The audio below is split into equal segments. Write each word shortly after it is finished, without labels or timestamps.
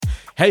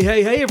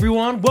Hey,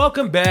 everyone.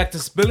 Welcome back to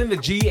Spilling the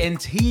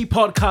G&T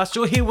podcast.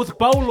 You're here with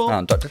Bolo.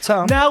 And Dr.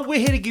 Tom. Now we're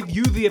here to give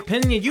you the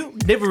opinion you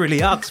never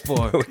really asked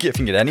for. We're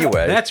giving it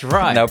anyway. That's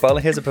right. Now,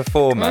 Bolo here's a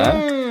performer.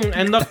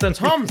 And Dr.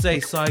 Tom's a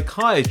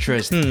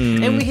psychiatrist.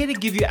 And we're here to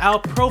give you our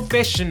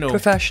professional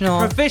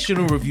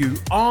review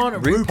on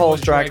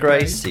RuPaul's Drag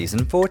Race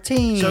Season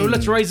 14. So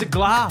let's raise a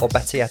glass. Or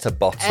better yet, a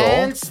bottle.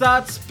 And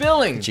start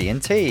spilling.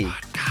 G&T.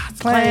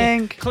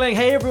 Clang.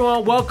 Hey,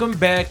 everyone. Welcome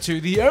back to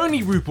the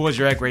only RuPaul's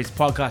Drag Race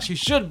podcast you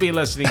should be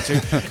listening to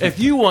if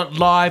you want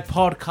live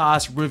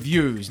podcast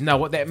reviews. Now,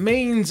 what that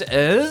means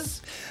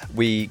is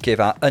we give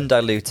our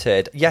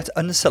undiluted, yet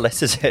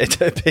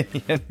unsolicited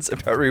opinions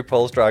about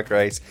RuPaul's Drag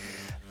Race.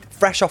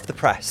 Fresh off the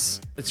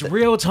press. It's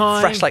real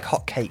time. Fresh like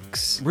hot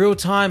cakes. Real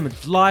time.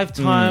 It's live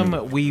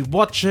time. We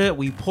watch it.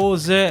 We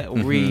pause it.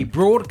 We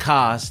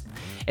broadcast.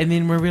 And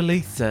then we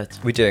release it.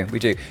 We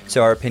do.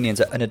 So our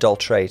opinions are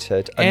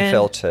unadulterated,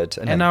 unfiltered.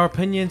 And our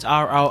opinions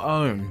are our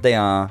own. They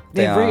are.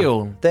 They're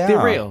real.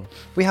 They're real.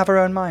 We have our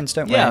own minds,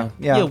 don't we?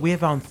 Yeah, we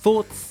have our own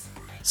thoughts.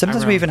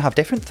 Sometimes we even have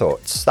different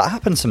thoughts. That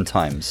happens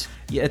sometimes.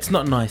 Yeah, it's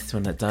not nice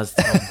when it does,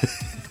 Tom.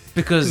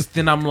 Because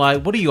then I'm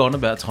like, what are you on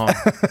about, Tom?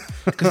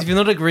 Because if you're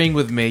not agreeing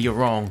with me, you're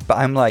wrong. But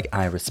I'm like,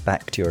 I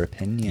respect your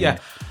opinion. Yeah,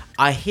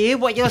 I hear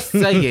what you're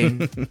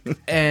saying,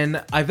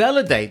 and I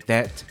validate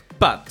that.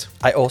 But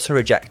I also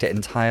reject it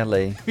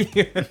entirely.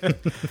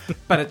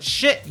 But it's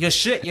shit. Your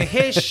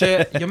hair's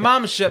shit, your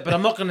mom's shit, but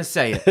I'm not going to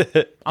say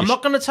it. I'm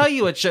not going to tell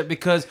you it's shit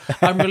because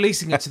I'm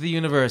releasing it to the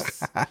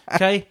universe.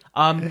 Okay?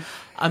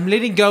 I'm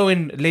letting go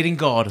and letting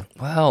God.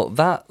 Well,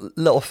 that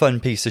little fun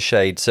piece of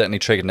shade certainly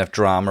triggered enough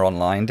drama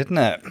online, didn't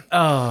it?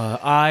 Oh,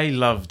 I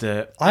loved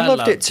it. I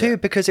loved it too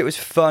because it was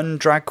fun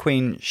drag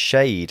queen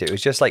shade. It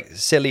was just like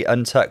silly,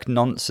 untucked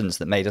nonsense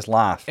that made us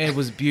laugh. It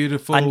was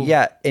beautiful. And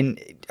yet,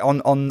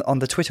 on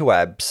the Twitter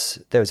webs,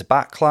 there was a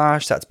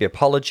backlash. There had to be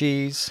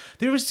apologies.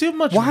 There was too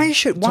much. Why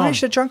should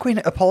a drag queen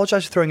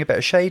apologise for throwing a bit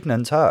of shade and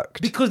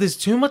untucked? Because there's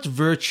too much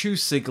virtue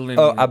signaling.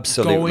 Oh,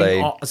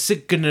 absolutely.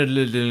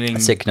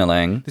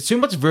 Signaling. There's too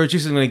much virtue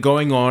signaling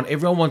going on.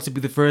 Everyone wants to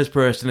be the first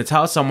person to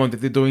tell someone that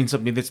they're doing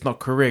something that's not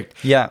correct.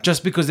 Yeah.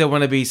 Just because they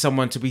want to be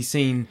someone to be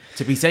seen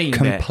to be saying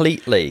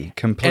completely.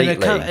 And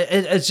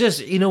it's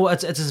just,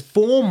 it's a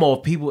form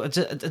of people. It's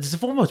a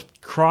form of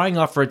crying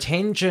out for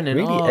attention. And,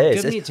 it really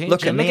is. Give me attention.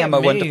 Look at me, I'm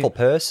a wonderful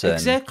person.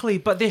 Exactly,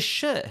 but they're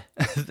shit.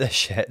 They're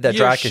shit. Their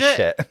drag is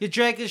shit. Your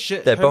drag is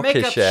shit. Their Her book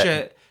makeup is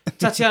shit.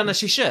 Tatiana,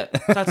 she's shit.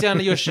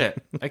 Tatiana, you're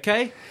shit.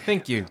 Okay?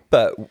 Thank you.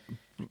 But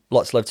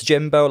lots of love to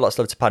Jimbo, lots of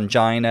love to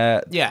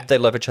Pangina. Yeah. They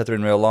love each other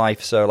in real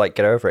life, so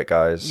get over it,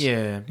 guys.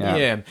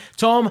 Yeah.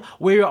 Tom,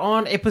 we're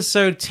on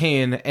episode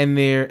 10 and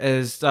there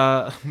is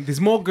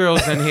there's more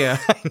girls in here.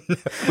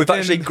 We've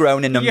actually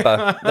grown in number.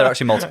 Yeah. They're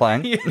actually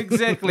multiplying. Yeah,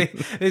 exactly.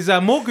 There's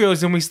more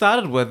girls than we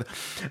started with.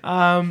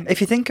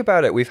 If you think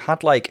about it, we've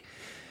had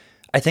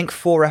I think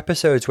 4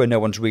 episodes where no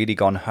one's really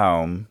gone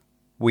home.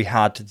 We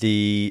had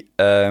the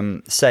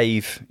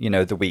save,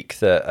 the week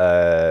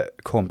that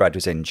Cornbread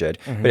was injured.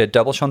 Mm-hmm. We had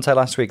double Shantae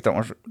last week that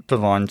was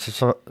designed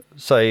to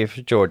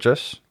save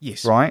Georges.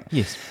 Yes. Right?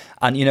 Yes.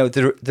 And,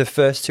 the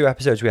first 2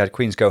 episodes we had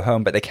Queens go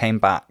home, but they came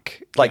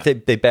back.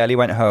 They barely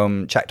went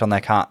home, checked on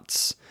their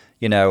cats,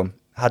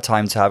 had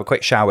time to have a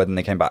quick shower, then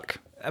they came back.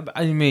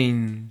 I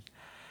mean,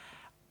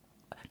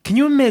 can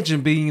you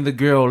imagine being the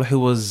girl who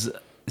was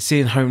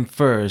sent home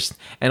first,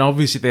 and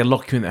obviously they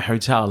lock you in the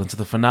hotel into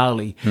the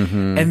finale,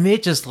 and they're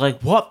just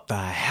like, what the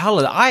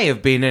hell? I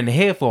have been in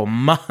here for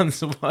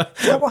months. What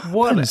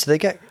happens? Do they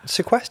get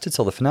sequestered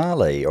till the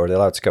finale, or are they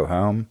allowed to go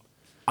home?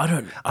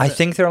 I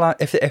think they're allowed.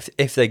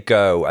 If they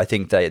go, I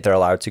think they're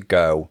allowed to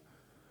go.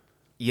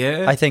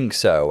 Yeah, I think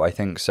so. I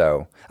think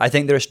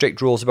there are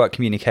strict rules about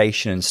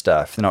communication and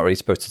stuff. They're not really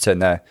supposed to turn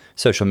their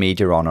social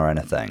media on or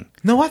anything.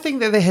 No, I think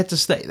that they had to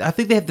stay. I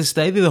think they had to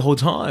stay there the whole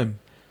time.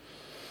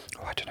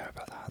 Oh, I don't know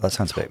about that. That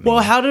sounds a bit mean.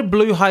 Well, how did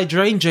Blue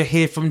Hydrangea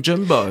hear from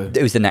Jimbo?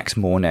 It was the next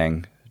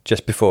morning,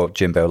 just before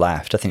Jimbo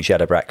left. I think she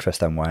had a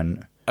breakfast and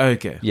went.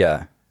 Okay.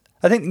 Yeah.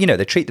 I think,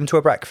 they treat them to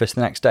a breakfast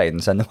the next day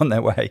and send them on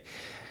their way.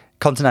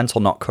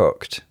 Continental, not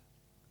cooked.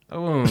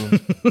 Oh.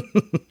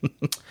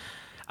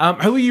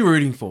 Who are you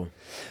rooting for?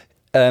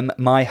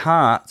 My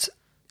heart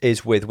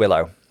is with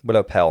Willow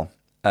Pill.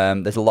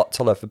 There's a lot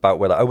to love about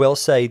Willow. I will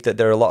say that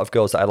there are a lot of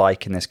girls that I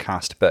like in this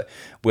cast, but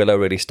Willow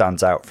really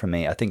stands out for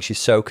me. I think she's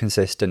so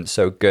consistent,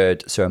 so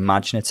good, so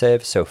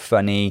imaginative, so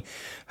funny.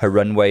 Her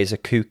runways are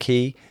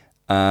kooky.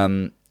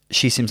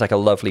 She seems like a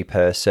lovely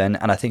person,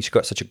 and I think she's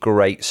got such a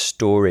great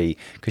story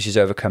because she's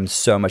overcome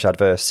so much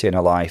adversity in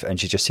her life, and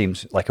she just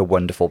seems like a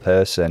wonderful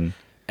person.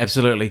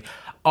 Absolutely.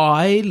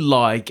 I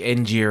like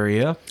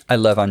Angeria. I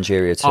love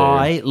Angeria too.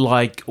 I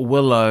like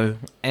Willow,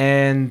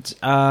 and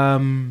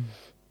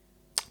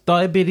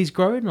Diabetes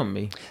growing on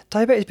me.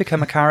 Diabetes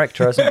become a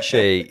character, hasn't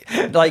she?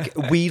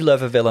 We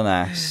love a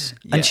villainess.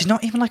 Yeah. And she's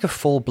not even a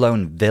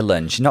full-blown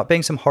villain. She's not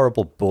being some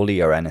horrible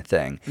bully or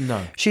anything.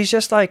 No. She's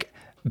just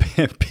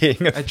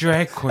being A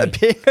drag queen.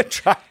 being a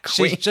drag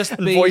queen, She's just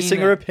and being voicing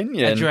her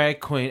opinion. A drag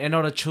queen and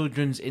not a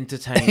children's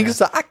entertainer.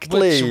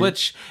 Exactly.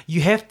 Which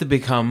you have to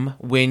become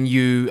when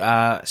you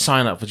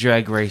sign up for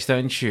Drag Race,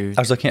 don't you?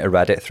 I was looking at a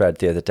Reddit thread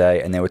the other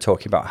day, and they were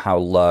talking about how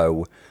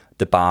low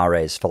the bar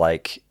is for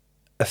like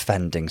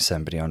offending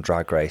somebody on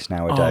Drag Race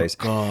nowadays.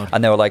 Oh, God.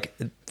 And they were like,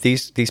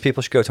 these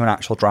people should go to an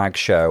actual drag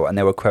show, and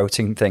they were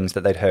quoting things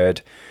that they'd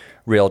heard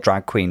real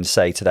drag queens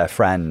say to their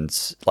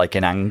friends, like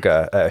in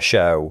anger at a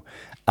show.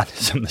 And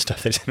some of the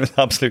stuff they said was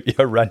absolutely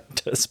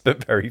horrendous,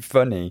 but very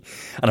funny.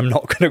 And I'm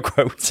not going to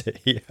quote it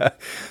here,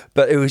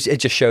 but it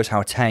just shows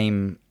how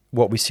tame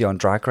what we see on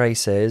Drag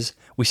Race is.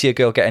 We see a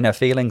girl getting her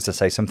feelings to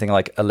say something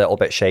like a little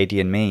bit shady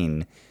and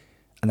mean,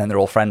 and then they're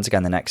all friends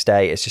again the next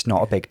day. It's just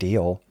not a big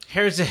deal.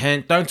 Here's a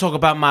hint. Don't talk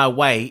about my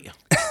weight.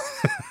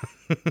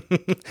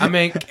 I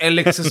mean,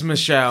 Alexis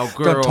Michelle,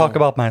 girl. Don't talk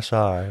about my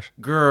size.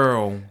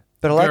 Girl.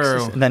 But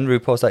Alexis, Girl. and then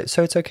RuPaul's like,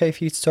 so it's okay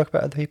for you to talk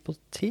about other people's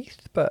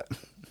teeth, but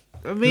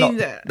I mean,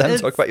 then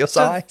talk about your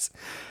size.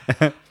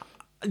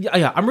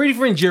 Yeah, I'm ready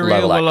for Injury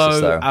Love and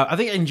Alexis, Willow. though. I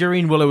think Injury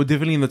and Willow are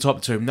definitely in the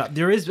top two. Now,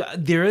 there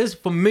is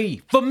for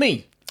me, For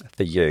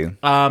you.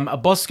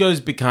 Bosco's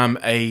become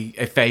a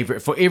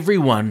favorite for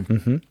everyone.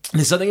 Mm-hmm.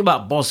 There's something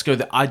about Bosco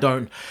that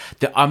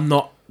I'm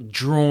not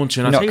drawn to.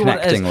 And I'll Not tell you what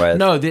it is. connecting with.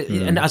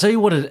 No, and I'll tell you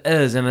what it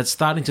is, and it's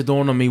starting to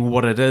dawn on me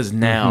what it is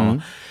now.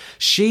 Mm-hmm.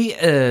 She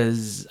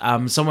is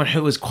someone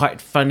who is quite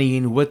funny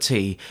and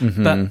witty,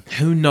 Mm-hmm. but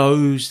who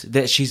knows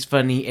that she's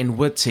funny and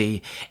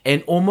witty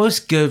and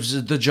almost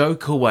gives the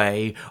joke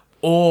away,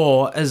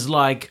 or is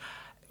like,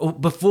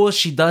 before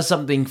she does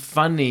something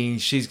funny,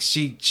 she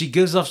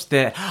gives off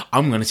that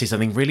I'm going to say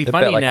something really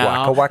funny bit like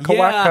now. waka, waka,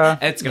 waka.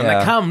 It's going to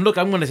Yeah. come. Look,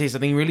 I'm going to say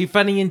something really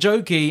funny and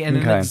jokey. And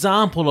an Okay.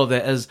 example of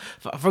that is,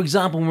 for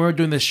example, when we were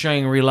doing the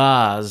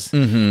Shangri-Las,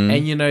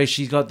 Mm-hmm. and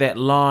she's got that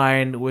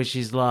line where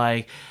she's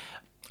like,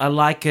 I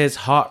like his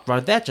hot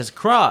rod. That's just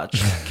crotch.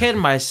 Can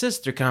my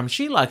sister come?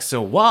 She likes to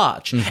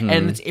watch. Mm-hmm.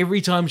 And it's every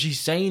time she's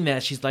saying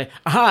that, she's like,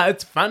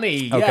 it's funny.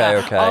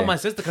 Yeah. Okay. Oh, my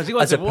sister, because she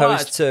wants As to watch.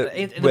 opposed to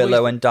And the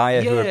Willow way- and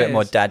Daya, who are a bit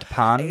more Yes.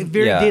 deadpan.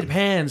 Very Yeah.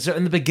 deadpan. So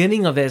in the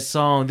beginning of that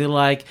song, they're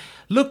like,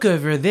 look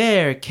over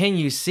there. Can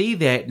you see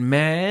that,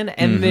 man?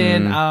 And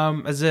then,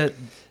 is it...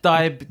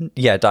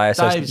 Yeah, Daya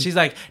says... She's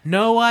like,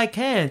 no, I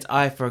can't.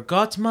 I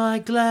forgot my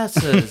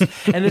glasses.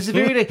 And it's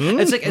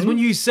it's like, it's when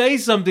you say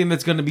something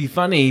that's going to be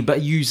funny,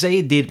 but you say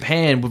it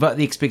deadpan without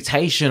the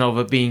expectation of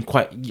it being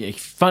quite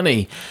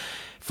funny.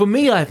 For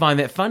me, I find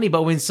that funny.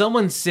 But when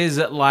someone says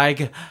it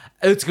like,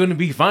 it's going to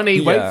be funny,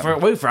 Yeah. wait for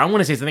it. I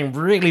want to say something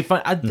really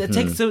funny. It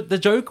takes the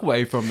joke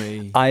away from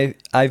me.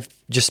 I've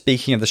just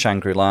speaking of the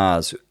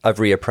Shangri-Las, I've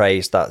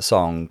reappraised that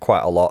song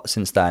quite a lot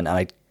since then,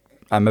 and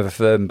I'm a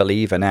firm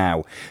believer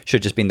now. Should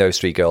have just been those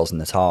three girls in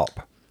the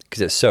top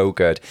because it's so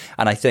good.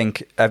 And I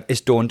think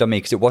it's dawned on me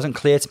because it wasn't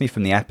clear to me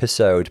from the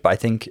episode, but I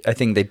think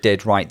they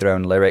did write their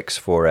own lyrics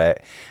for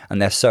it, and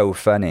they're so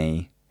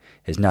funny.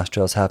 His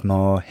nostrils have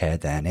more hair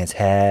than his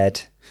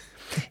head.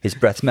 His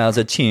breath smells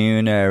a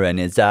tuna, and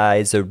his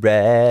eyes are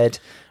red.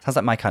 Sounds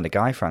like my kind of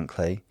guy,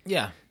 frankly.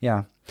 Yeah.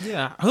 Yeah.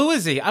 Yeah. Who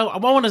is he? I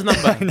want his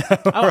number.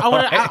 I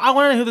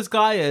want to know who this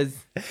guy is.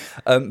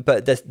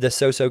 But they're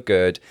so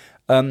good.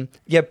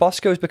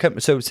 Bosco's become...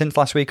 So since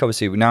last week,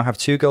 obviously, we now have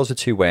two girls with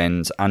 2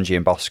 wins, Angie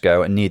and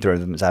Bosco, and neither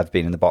of them has ever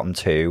been in the bottom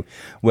 2.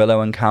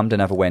 Willow and Camden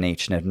have a win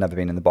each and have never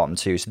been in the bottom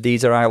 2. So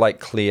these are our, like,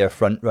 clear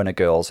front-runner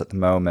girls at the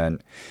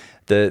moment.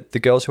 The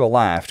girls who are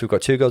left, we've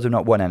got 2 girls who have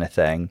not won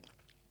anything.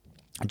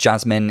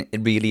 Jasmine,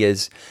 it really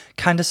is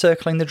kind of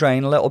circling the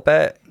drain a little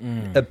bit.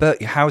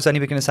 But how's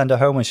anybody going to send her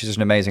home when she's just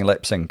an amazing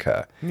lip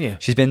syncer? Yeah.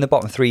 She's been in the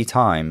bottom 3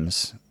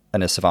 times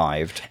and has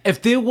survived.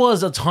 If there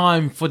was a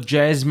time for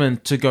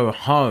Jasmine to go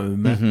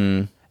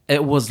home,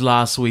 it was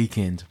last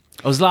weekend.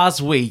 It was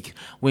last week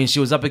when she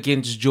was up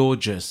against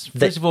Georges.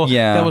 First of all,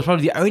 that was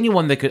probably the only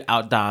one that could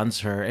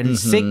outdance her. And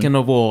second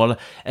of all,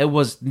 it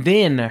was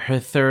then her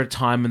 3rd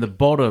time in the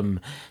bottom.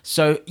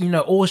 So,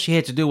 all she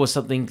had to do was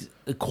something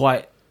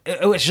quite...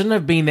 It shouldn't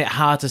have been that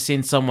hard to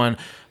send someone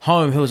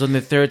home who was on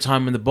their 3rd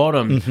time in the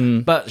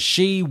bottom. But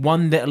she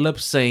won that lip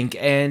sync,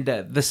 and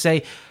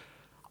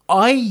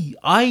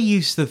I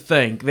used to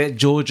think that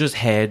Georges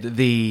had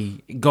the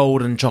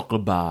golden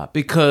chocolate bar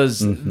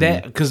because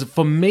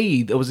for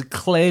me it was a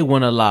clear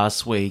winner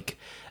last week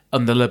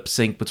on the lip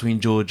sync between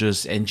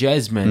Georges and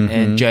Jasmine,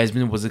 and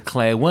Jasmine was a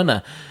clear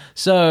winner.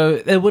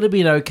 So it would have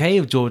been okay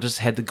if Georges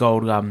had the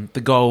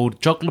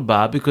gold chocolate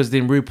bar, because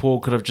then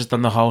RuPaul could have just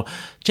done the whole,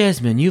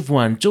 Jasmine, you've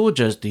won.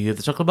 Georges, do you have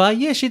the chocolate bar?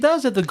 Yeah, she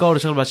does have the gold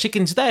chocolate bar. She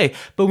can stay.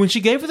 But when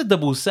she gave her the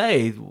double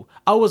save,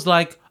 I was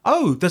like,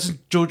 oh,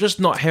 doesn't Georges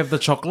not have the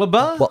chocolate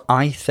bar? Well,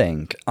 I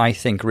think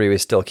Rue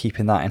is still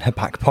keeping that in her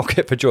back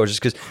pocket for Georges,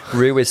 because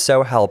Rue is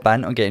so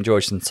hell-bent on getting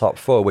Georges in the top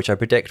 4, which I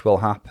predict will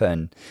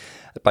happen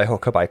by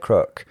hook or by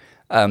crook,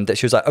 that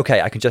she was like,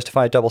 okay, I can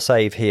justify a double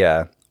save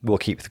here, we'll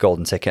keep the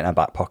golden ticket in our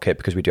back pocket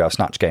because we do have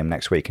Snatch Game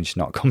next week and she's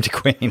not a comedy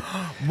queen.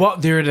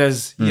 What? There it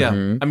is. Yeah.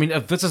 I mean,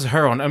 if this is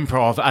her on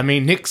improv, I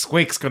mean, next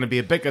week's going to be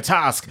a bigger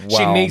task.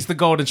 She Wow. needs the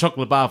golden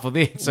chocolate bar for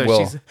that. So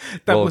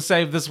that will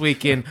save this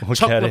weekend. We'll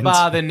chocolate get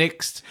bar into- the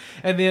next,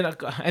 and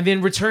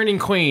then returning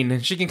queen,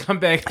 and she can come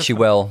back. She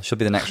will. She'll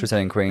be the next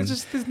returning queen.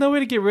 There's no way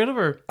to get rid of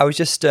her. I was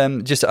just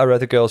our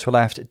other girls who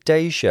left.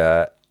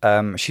 Deja,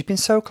 she's been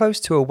so close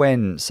to a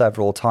win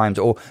several times,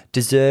 or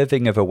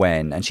deserving of a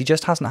win, and she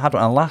just hasn't had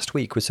one. And last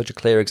week was such a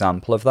clear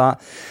example of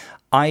that.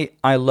 I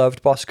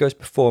loved Bosco's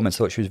performance. I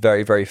thought she was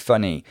very, very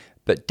funny,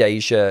 but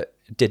Deja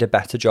did a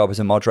better job as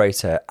a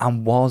moderator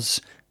and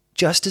was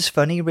just as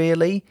funny,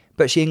 really.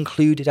 But she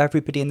included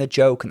everybody in the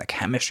joke, and the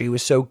chemistry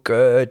was so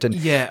good, and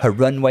her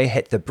runway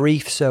hit the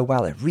brief so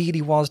well. It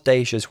really was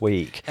Deja's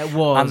week. It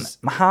was. And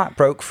my heart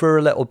broke for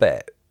a little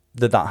bit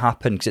that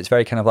happened, because it's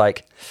very kind of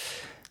like,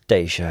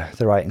 Deja,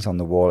 the writing's on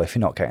the wall. If you're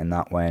not getting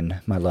that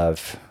win, my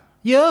love.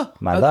 Yeah.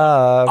 My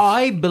love.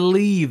 I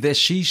believe that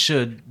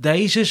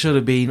Deja should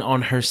have been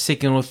on her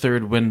second or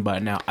third win by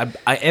now. I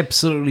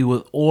absolutely,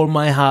 with all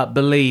my heart,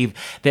 believe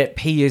that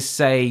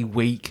PSA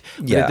week,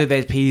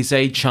 that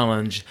PSA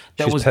challenge,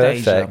 that was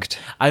perfect.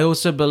 Deja. I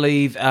also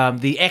believe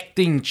the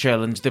acting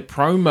challenge, the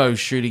promo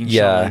shooting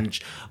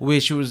challenge, where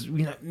she was,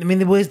 I mean,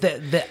 there was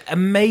that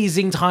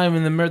amazing time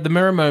in the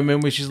mirror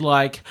moment where she's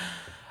like,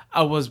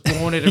 I was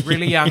born at a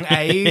really young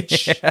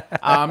age.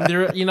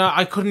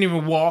 I couldn't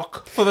even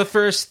walk for the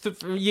first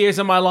years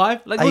of my life.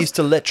 I used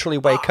to literally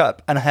wake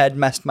up and I had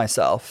messed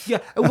myself. Yeah,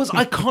 it was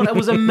iconic. It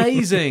was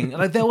amazing.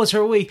 Like, that was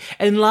her week.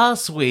 And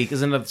last week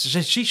is another.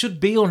 She should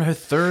be on her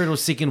third or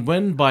second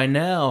win by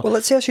now. Well,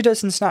 let's see how she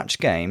does in Snatch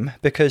Game,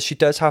 because she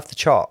does have the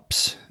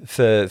chops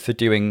for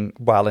doing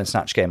well in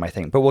Snatch Game, I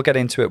think. But we'll get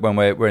into it when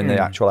we're in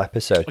the actual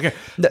episode. Okay.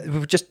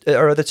 Just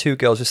our other two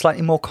girls with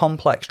slightly more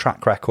complex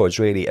track records,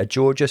 really, are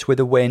Georges with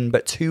a win,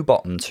 but 2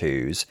 bottom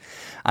 2s,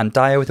 and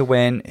Daya with a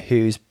win,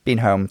 who's been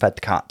home, fed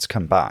the cats,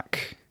 come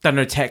back. Done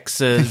her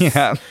taxes.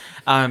 Yeah.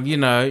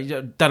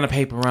 Done a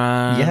paper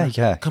run.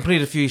 Yeah.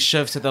 Completed a few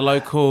shifts at the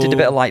local. Did a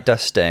bit of light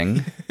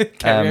dusting.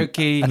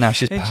 Karaoke. And now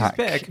she's and back.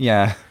 She's back.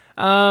 Yeah.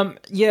 I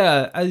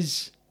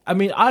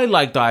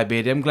like Daya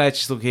Beatty. I'm glad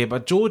she's still here.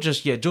 But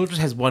Georges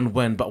has 1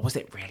 win, but was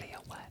it really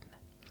a win?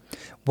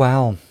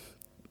 Well,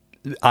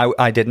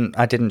 I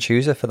didn't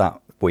choose her for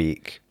that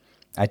week.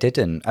 I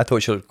didn't. I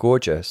thought she looked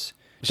gorgeous.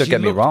 Don't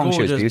get me wrong,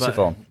 she was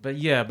beautiful.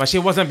 But she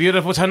wasn't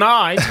beautiful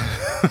tonight.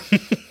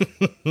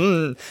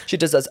 She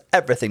deserves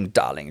everything,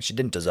 darling. She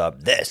didn't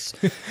deserve this.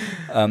 It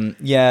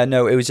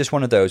was just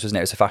one of those, wasn't it?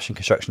 It was a fashion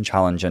construction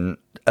challenge, and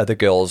other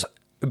girls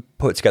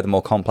put together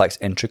more complex,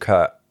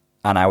 intricate,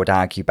 and I would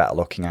argue better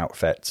looking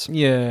outfits.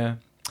 Yeah.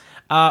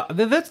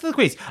 That's the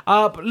quiz.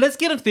 Let's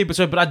get into the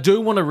episode, but I do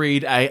want to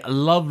read a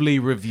lovely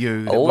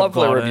review. A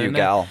lovely review,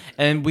 gal.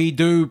 And we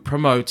do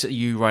promote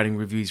you writing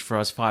reviews for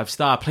us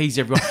 5-star. Please,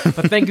 everyone.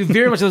 But thank you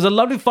very much. It was a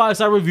lovely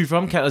 5-star review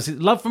from Canada.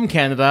 Love from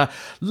Canada.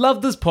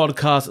 Love this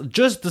podcast.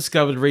 Just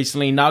discovered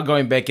recently. Now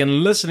going back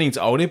and listening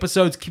to old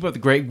episodes. Keep up the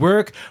great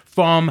work.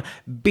 From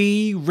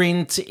B.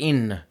 Rent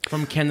In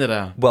from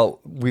Canada. Well,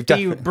 we've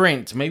definitely...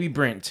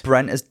 Brent.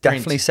 Brent has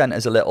definitely sent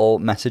us a little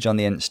message on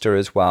the Insta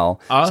as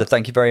well. So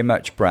thank you very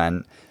much,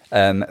 Brent.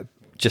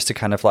 Just to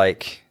kind of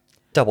like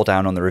double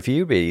down on the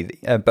review, really,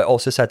 but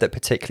also said that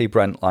particularly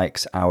Brent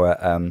likes our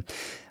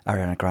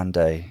Ariana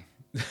Grande.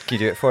 Can you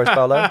do it for us,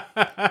 Paolo?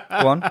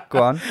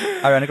 Go on.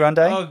 Ariana Grande.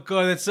 Oh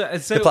god, it's so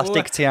the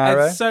plastic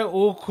tiara. It's so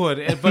awkward,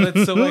 but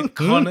it's so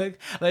iconic.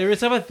 Like, every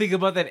time I think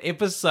about that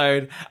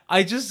episode,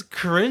 I just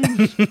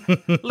cringe.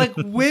 Like,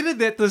 where did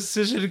that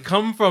decision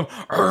come from?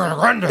 Ariana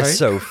Grande. It's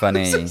so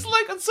funny. It's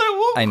so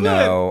awkward. I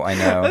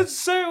know. It's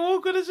so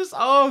awkward. It's just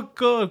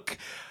god.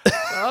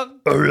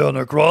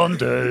 Ariana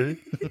Grande.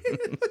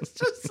 It's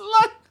just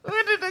like,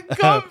 where did it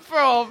come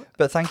from?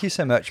 But thank you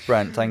so much,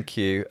 Brent. Thank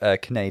you,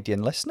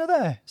 Canadian listener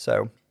there.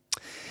 So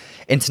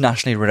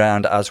internationally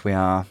renowned as we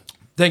are.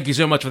 Thank you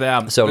so much for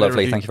that. So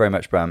lovely. Thank you very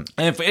much, Brent.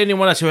 And for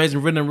anyone else who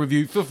hasn't written a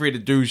review, feel free to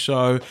do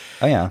so.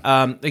 Oh,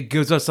 yeah. It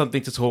gives us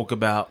something to talk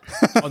about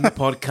on the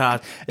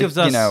podcast. It gives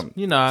us,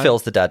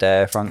 fills the dead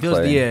air, frankly. Fills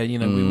the air.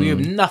 We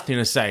have nothing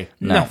to say.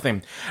 No.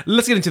 Nothing.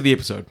 Let's get into the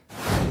episode.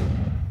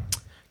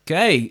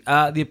 Okay,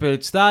 the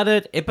episode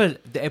started. The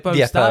episode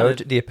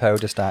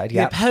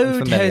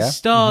has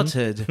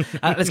started.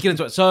 Let's get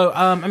into it. So,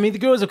 the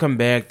girls have come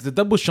back. The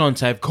double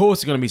Shantae, of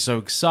course, are going to be so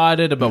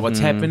excited about what's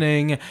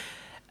happening.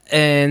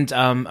 And,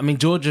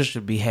 Georgia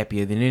should be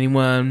happier than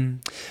anyone.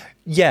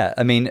 Yeah,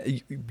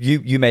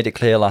 you made it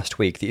clear last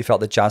week that you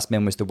felt that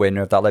Jasmine was the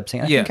winner of that lip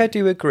sync. I think I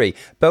do agree.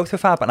 Both were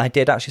fab, and I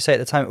did actually say at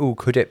the time,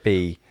 could it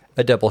be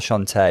a double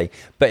Shantae?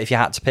 But if you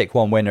had to pick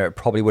one winner, it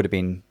probably would have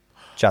been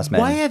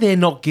Jasmine. Why are they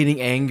not getting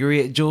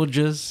angry at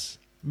Georges?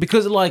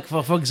 Because, like,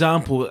 for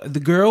example, the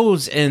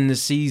girls in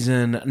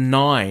season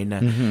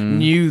 9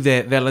 knew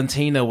that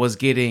Valentina was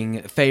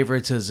getting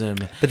favoritism.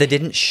 But they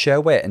didn't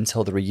show it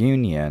until the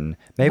reunion.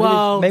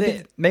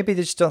 Maybe they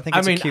just don't think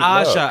it's a cute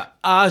look.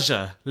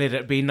 Aja let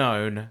it be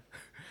known.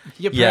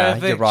 You're Yeah,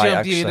 perfect, you're right, you're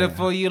actually.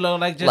 beautiful, you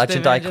look like just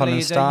Legend icon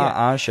and Evangelina,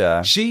 star, yeah.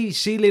 Aja.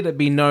 She let it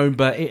be known,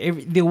 but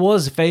there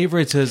was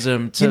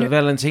favoritism to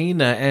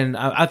Valentina, and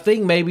I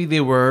think maybe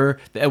it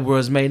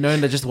was made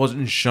known that just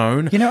wasn't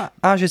shown. You know,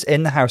 Aja's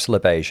in the House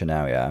of LaBeija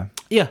now, yeah?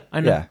 Yeah, I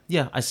know. Yeah.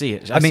 Yeah, I see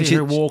it. I mean, see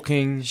her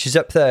walking. She's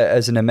up there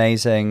as an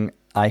amazing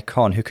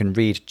icon who can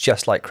read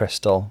just like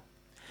Crystal.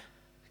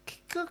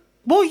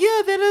 Well,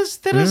 yeah,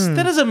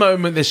 that is a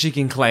moment that she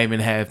can claim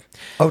and have.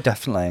 Oh,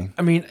 definitely.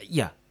 I mean,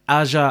 yeah,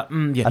 Aja,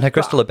 yeah. And her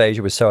Crystal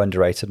LaBeija was so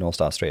underrated in All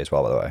Stars 3 as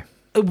well, by the way.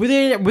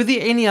 Were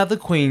there any other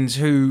queens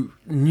who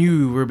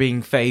knew were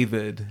being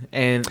favoured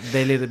and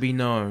they let it be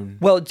known?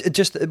 Well,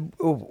 just in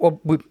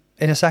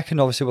a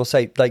second, obviously, we'll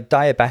say, like,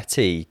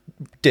 Diabetti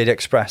did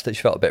express that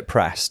she felt a bit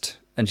pressed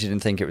and she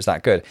didn't think it was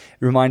that good.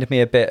 It reminded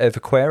me a bit of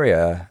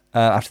Aquaria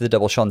after the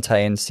double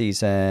Shantae in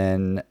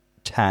season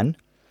 10.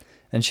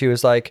 And she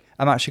was like,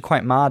 I'm actually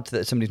quite mad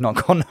that somebody's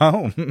not gone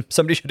home.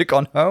 Somebody should have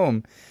gone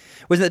home.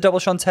 Wasn't it double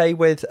Shantae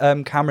with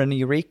Cameron and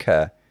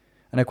Eureka?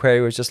 And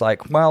Aquaria was just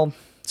like, well,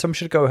 someone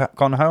should have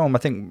gone home. I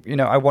think,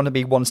 I want to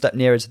be one step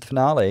nearer to the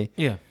finale.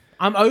 Yeah.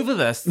 I'm over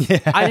this. Yeah.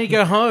 I need to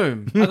go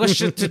home. I got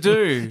shit to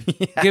do.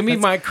 Yeah, give me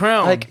my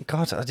crown. Like,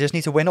 God, I just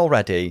need to win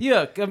already.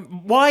 Yeah.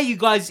 Why are you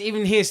guys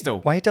even here still?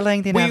 Why are you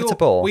delaying the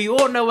inevitable? We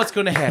all know what's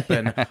going to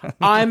happen.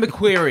 I'm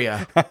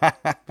Aquaria.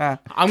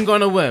 I'm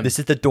going to win. This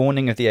is the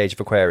dawning of the age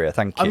of Aquaria.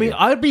 Thank you. I mean,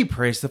 I'd be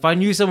impressed if I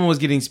knew someone was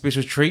getting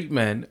special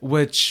treatment,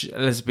 which,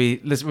 it's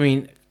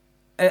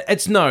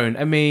known.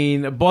 I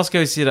mean,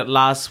 Bosco said it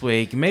last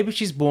week. Maybe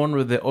she's born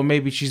with it, or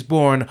maybe she's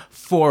born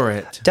for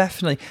it.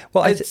 Definitely.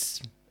 Well,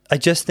 I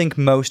just think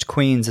most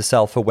queens are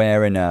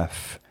self-aware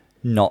enough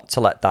not to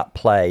let that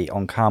play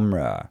on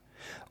camera.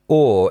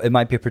 Or it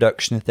might be a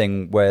production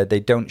thing where they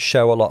don't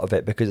show a lot of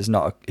it because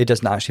it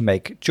doesn't actually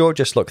make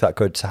Georges look that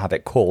good to have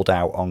it called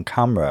out on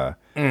camera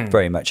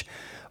very much.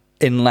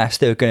 Unless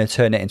they're going to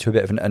turn it into a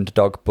bit of an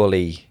underdog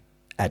bully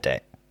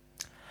edit.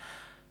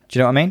 Do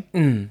you know what I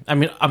mean? I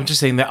mean, I'm just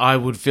saying that I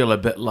would feel a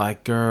bit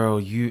like, girl,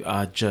 you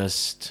are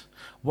just...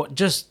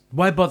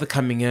 why bother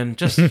coming in?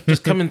 Just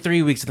come in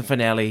 3 weeks to the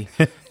finale.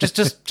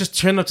 Just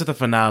turn up to the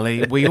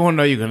finale. We all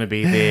know you're going to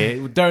be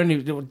there.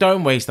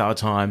 Don't waste our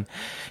time.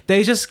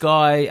 Deja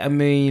Skye, I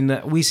mean,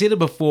 we said it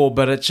before,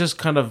 but it's just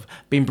kind of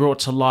been brought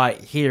to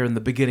light here in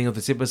the beginning of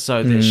this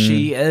episode that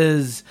she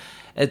is...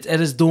 It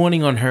is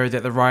dawning on her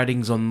that the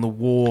writing's on the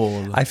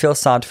wall. I feel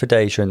sad for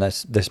Deja in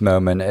this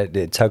moment.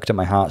 It tugged at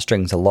my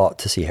heartstrings a lot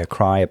to see her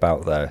cry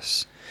about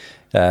this.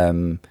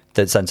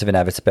 That sense of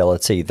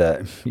inevitability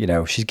that,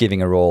 she's giving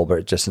her all, but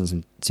it just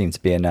doesn't seem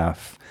to be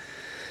enough.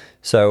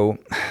 So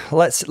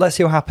let's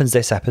see what happens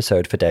this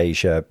episode for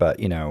Deja, but,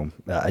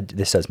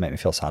 this does make me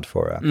feel sad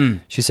for her.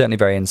 She's certainly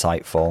very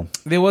insightful.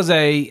 There was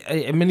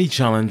a mini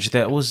challenge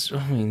that was,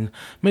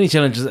 mini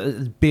challenges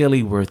are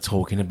barely worth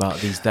talking about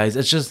these days.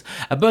 It's just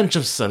a bunch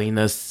of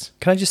silliness.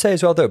 Can I just say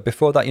as well, though,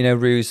 before that,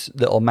 Rue's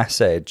little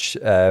message,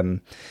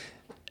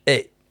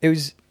 it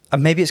was...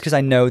 Maybe it's because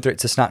I know that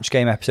it's a Snatch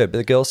Game episode, but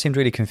the girls seemed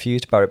really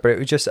confused about it. But it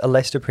was just a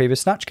list of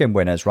previous Snatch Game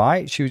winners,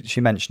 right? She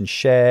mentioned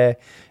Cher,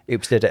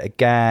 Oops Did It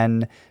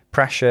Again,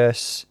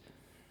 Precious.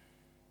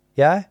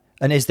 Yeah?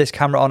 And is this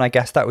camera on? I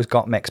guess that was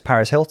Gottmix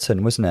Paris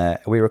Hilton, wasn't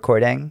it? Are we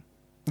recording?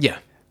 Yeah.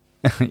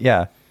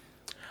 Yeah.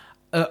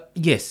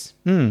 Yes.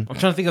 I'm trying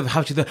to think of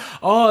how she did.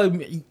 Oh,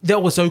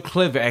 that was so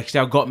clever, actually,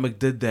 how Gottmik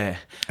did that.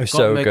 It was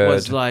so good.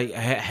 was like,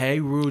 hey,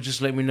 Rue,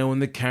 just let me know when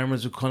the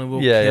cameras are kind of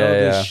will kill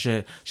this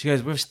shit. She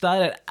goes, we've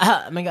started.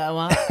 Oh my God,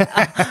 what?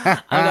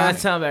 I'm going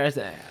to tell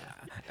embarrassing.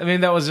 I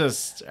mean, that was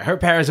just... Her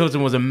Paris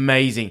Hilton was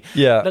amazing.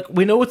 Yeah. Look,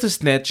 we know it's a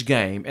Snatch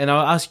Game, and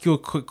I'll ask you a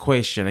quick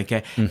question,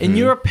 okay? In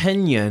your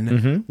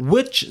opinion,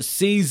 which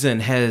season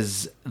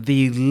has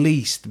the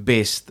least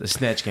best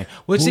Snatch Game?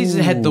 Which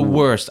season had the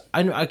worst?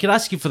 I can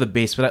ask you for the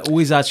best, but I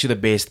always ask you the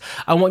best.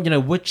 I want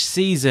which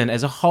season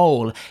as a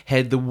whole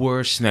had the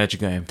worst Snatch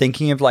Game?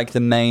 Thinking of like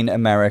the main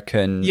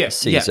American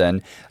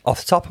season. Off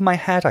the top of my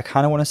head, I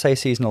kind of want to say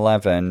season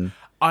 11.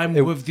 I'm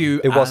with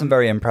you. It wasn't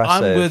very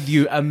impressive. I'm with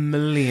you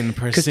 1,000,000%.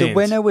 Because the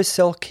winner was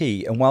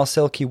Silky, and while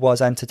Silky was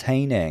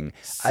entertaining,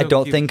 I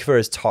don't think for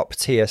his top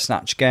tier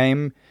Snatch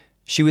Game,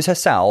 she was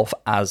herself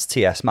as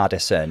T.S.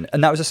 Madison,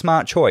 and that was a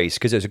smart choice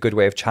because it was a good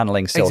way of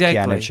channeling Silky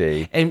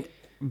energy. And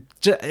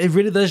it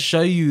really does show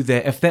you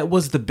that if that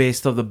was the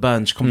best of the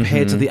bunch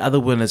compared to the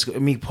other winners, I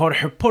mean, put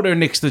her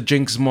next to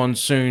Jinx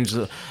Monsoon's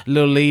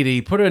Lil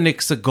Lady, put her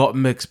next to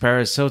Gottmix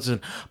Paris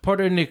Hilton, put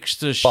her next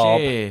to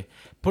Cher.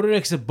 Put her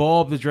next to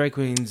Bob, the drag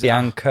queens.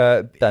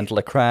 Bianca, Ben de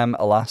la Creme,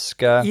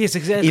 Alaska. Yes,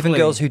 exactly. Even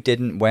girls who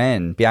didn't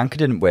win. Bianca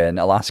didn't win.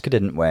 Alaska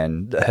didn't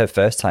win her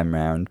first time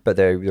round. But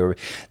they were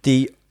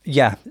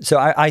so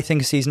I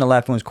think season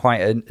 11 was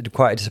quite a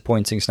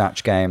disappointing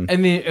Snatch Game.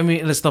 And then, I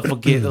mean, let's not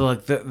forget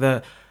like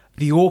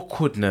the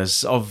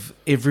awkwardness of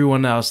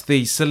everyone else.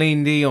 The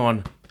Celine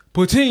Dion,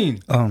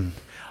 Poutine.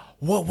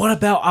 What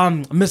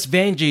about Miss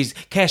Vanjie's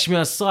Cash Me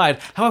Outside?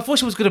 How I thought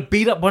she was going to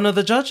beat up one of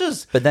the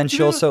judges. But then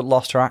she also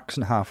lost her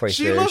accent halfway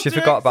through. She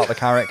forgot about the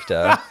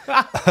character.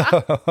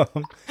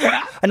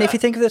 And if you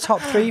think of the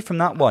top three from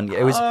that one,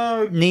 it was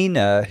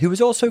Nina, who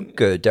was also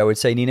good. I would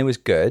say Nina was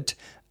good.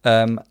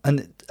 And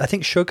I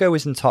think Sugar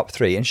was in top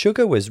three. And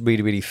Sugar was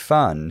really, really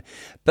fun.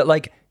 But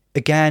like,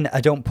 again,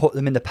 I don't put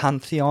them in the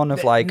pantheon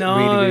of like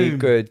really, really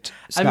good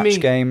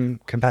Snatch Game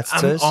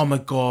competitors. Oh my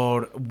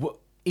God.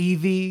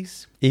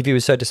 Evie's Evie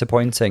was so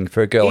disappointing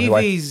for a girl who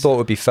I thought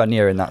would be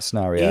funnier in that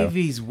scenario.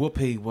 Evie's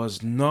whoopee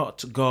was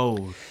not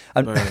gold.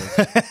 Really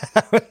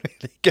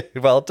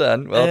good. Well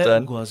done.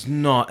 It was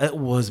not. It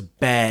was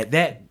bad.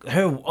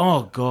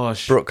 Oh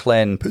gosh.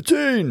 Brooklyn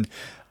Poutine.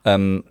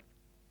 A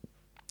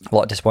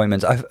lot of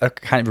disappointments. I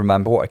can't even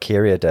remember what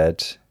Akira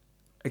did.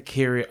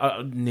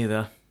 Akira,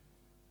 neither.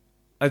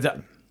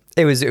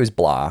 It was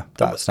blah.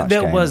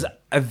 That was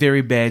a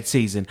very bad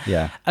season.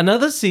 Yeah.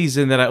 Another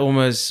season that I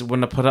almost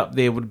want to put up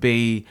there would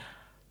be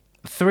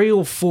 3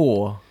 or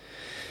 4.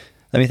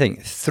 Let me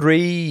think.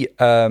 3,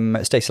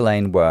 Stacey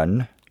Lane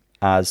won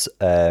as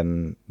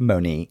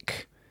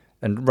Monique.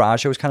 And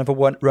Raja was kind of a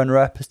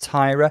runner-up as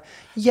Tyra.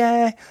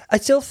 Yeah, I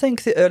still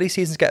think the early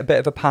seasons get a bit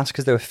of a pass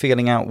because they were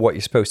feeling out what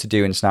you're supposed to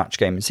do in Snatch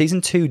Game.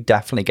 Season 2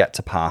 definitely gets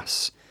a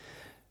pass.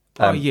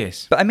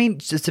 Yes. But I mean,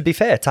 just to be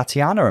fair,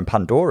 Tatiana and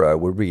Pandora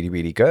were really,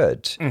 really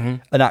good and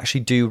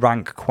actually do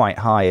rank quite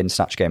high in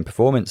Snatch Game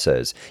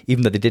performances,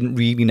 even though they didn't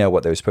really know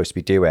what they were supposed to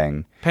be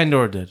doing.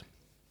 Pandora did.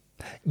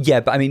 Yeah,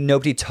 but I mean,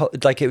 nobody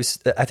like it was.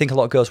 I think a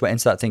lot of girls went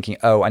into that thinking,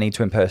 "Oh, I need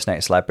to impersonate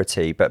a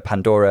celebrity." But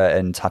Pandora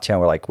and Tatiana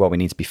were like, "Well, we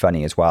need to be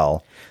funny as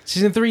well."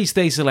 Season 3,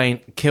 Stacey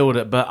Lane killed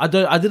it, but I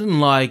didn't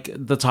like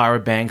the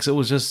Tyra Banks. It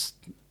was just,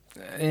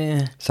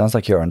 Sounds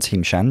like you're on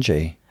Team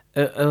Shanji.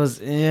 It was,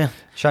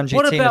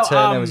 Shanji, Tina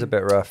Turner was a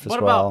bit rough as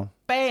well. What about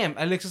Bam,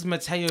 Alexis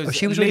Mateo's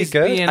she was really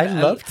good. I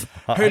loved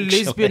that, her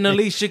lesbian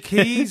Alicia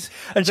Keys.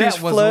 And she was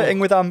flirting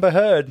with Amber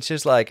Heard. And she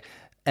was like,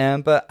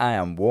 Amber, I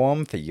am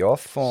warm for your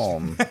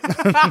form.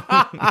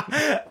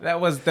 that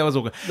was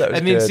all good.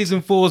 And then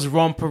season 4's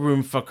Romper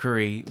Room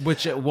Fuckery,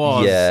 which it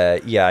was.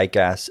 Yeah, I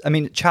guess. I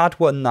mean, Chad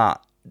won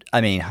that.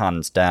 I mean,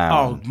 hands down.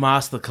 Oh,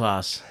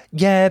 masterclass.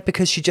 Yeah,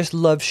 because she just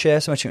loved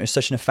Cher so much. It was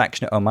such an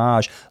affectionate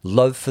homage.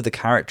 Love for the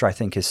character, I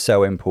think, is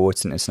so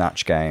important in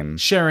Snatch Game.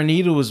 Sharon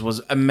Needles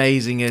was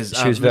amazing as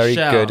she was very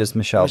good as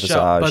Michelle Visage.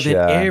 But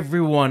then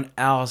everyone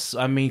else,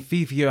 I mean,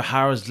 Fifi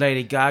O'Hara's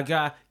Lady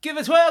Gaga. Give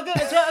it 12, give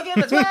it 12, give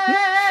it 12.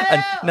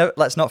 And no,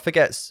 let's not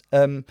forget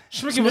Snooki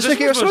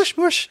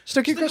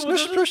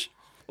Smush.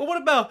 Well,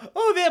 what about,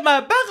 they're my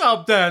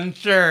backup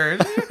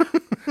dancers.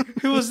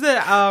 Who was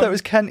that? That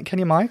was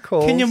Kenya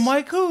Michaels. Kenya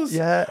Michaels?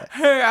 Yeah.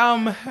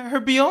 Her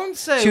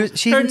Beyonce.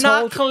 She her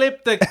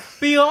narcoleptic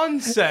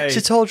Beyonce.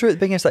 She told her at the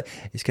beginning, it's like,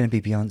 it's going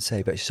to be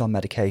Beyonce, but she's on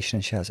medication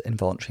and she has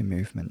involuntary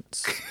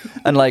movements.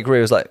 And like,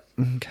 Rhea was like,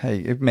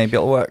 okay, maybe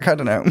it'll work. I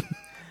don't know.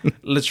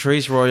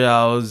 Latrice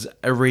Royale's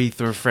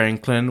Aretha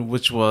Franklin,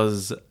 which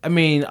was, I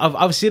mean,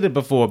 I've said it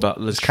before about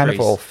Latrice. It's kind of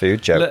all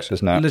food jokes,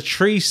 isn't it?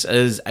 Latrice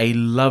is a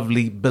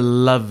lovely,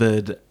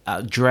 beloved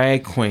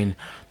drag queen,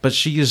 but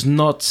she is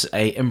not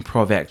a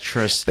improv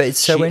actress. But it's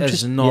so interesting. She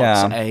is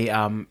not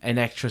an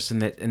actress in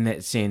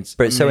that sense.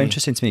 But it's so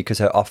interesting to me because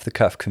her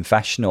off-the-cuff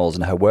confessionals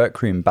and her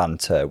workroom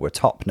banter were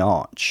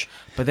top-notch.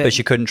 But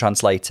she couldn't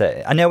translate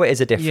it. I know it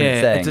is a different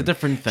thing. Yeah, it's a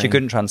different thing. She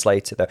couldn't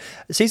translate it, though.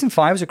 Season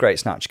 5 was a great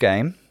Snatch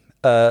Game.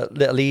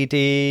 Little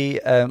Edie,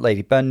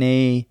 Lady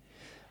Bunny.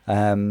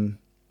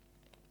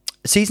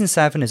 Season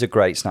 7 is a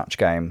great Snatch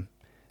Game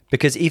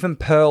because even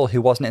Pearl,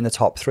 who wasn't in the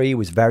top 3,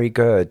 was very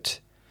good.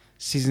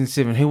 Season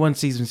 7. Who won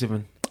season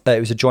 7? It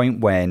was a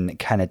joint win,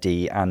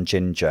 Kennedy and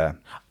Ginger.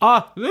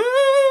 Yeah,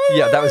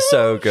 that was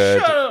so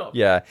good.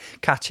 Yeah,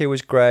 Katya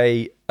was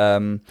great.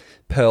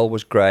 Pearl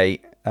was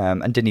great.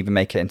 And didn't even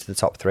make it into the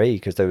top 3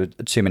 because there were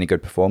too many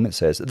good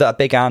performances. That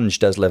Big Ange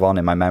does live on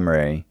in my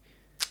memory.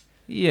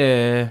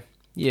 Yeah.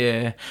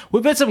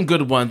 We've had some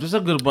good ones. We've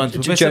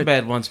had some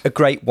bad ones. A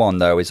great one,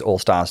 though, is All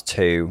Stars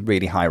 2.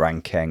 Really high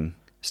ranking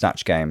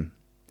Snatch Game.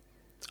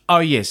 Oh,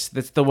 yes.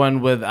 That's the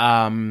one with...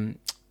 Come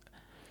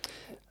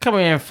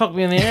here and fuck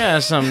me in the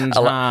ass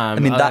sometime. I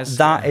mean,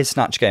 that is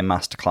Snatch Game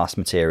masterclass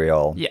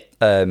material. Yeah.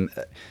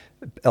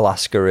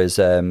 Alaska is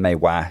Mae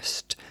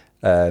West.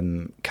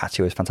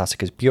 Katya was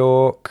fantastic as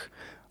Bjork.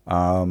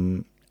 I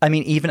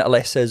mean, even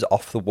Alyssa's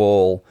off the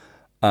wall.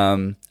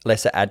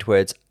 Alyssa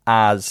Edwards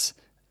as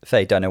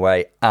Faye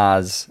Dunaway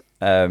as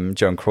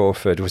Joan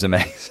Crawford was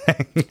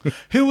amazing.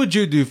 Who would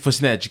you do for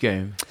Snatch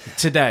Game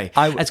today?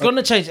 It's going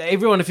to change.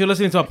 Everyone, if you're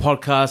listening to our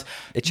podcast,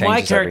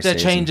 my character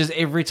changes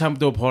every time we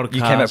do a podcast.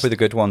 You came up with a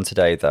good one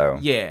today, though.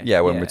 Yeah.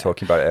 When we were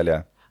talking about it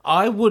earlier.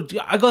 I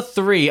got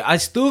 3. I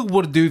still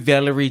would do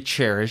Valerie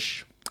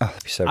Cherish. Oh,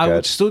 that'd be so good. I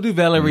would still do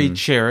Valerie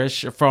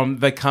Cherish from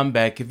The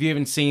Comeback. If you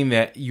haven't seen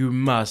that, you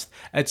must.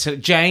 It's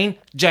Jane,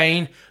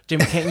 we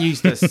can't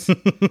use this.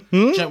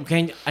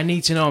 Jane, I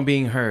need to know I'm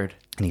being heard.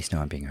 I need to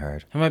know I'm being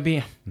heard. Am I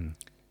being...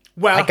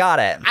 Well, I got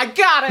it.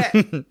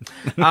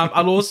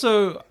 I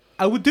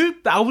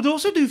would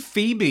also do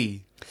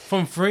Phoebe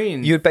from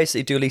Friends. You would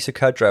basically do Lisa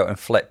Kudrow and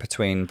flip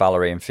between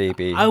Valerie and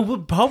Phoebe. I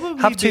would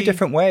probably Have two be-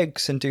 different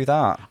wigs and do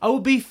that. I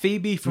would be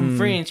Phoebe from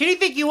Friends. Who do you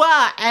think you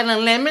are,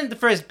 Alan Lemon, the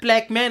first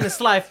black man to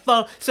fly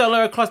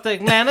solo across the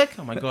Atlantic?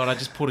 Oh my god, I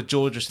just pulled a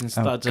Georges and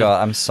Oh, started.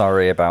 God, I'm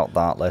sorry about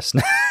that,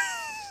 listener.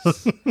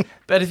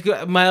 But if you,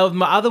 my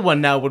other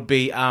one now would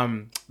be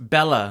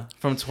Bella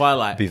from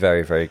Twilight. Be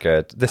very, very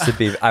good. This would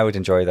be. I would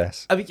enjoy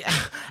this. I mean,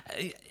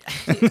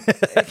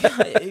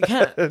 you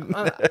can't.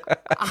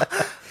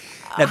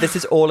 Now, this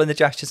is all in the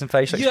gestures and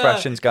facial Yeah,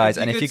 expressions, guys. if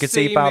you And if could you could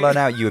see see Bella me.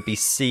 now, you would be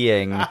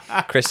seeing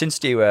Kristen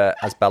Stewart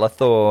as Bella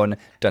Thorne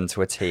done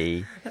to a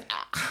T.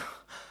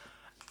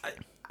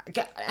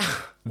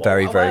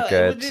 Very, very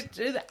good.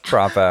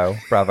 Bravo,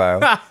 bravo.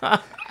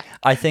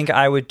 I think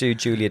I would do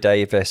Julia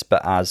Davis,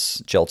 but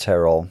as Jill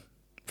Tyrrell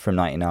from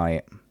Nighty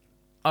Night.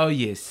 Oh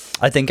yes.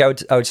 I think I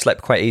would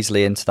slip quite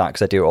easily into that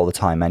because I do it all the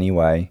time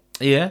anyway.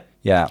 Yeah.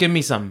 Yeah. Give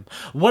me some.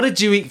 What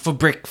did you eat for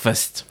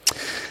breakfast?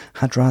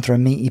 I'd rather a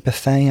meaty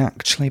buffet,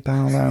 actually,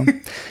 Paolo.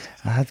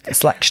 I had a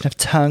selection of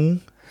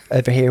tongue.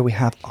 Over here we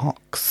have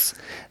ox.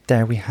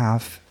 There we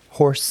have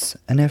horse.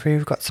 And over here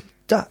we've got some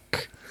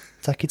duck.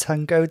 Ducky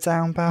tongue go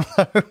down, Paolo.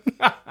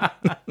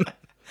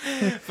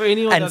 For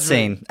anyone End that's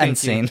scene. Thank End you.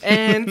 scene.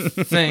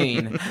 End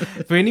scene.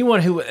 For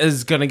anyone who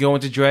is going to go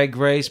into Drag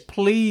Race,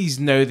 please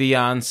know the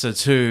answer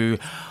to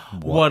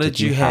what did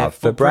you have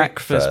for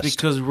breakfast?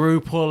 Because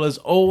RuPaul is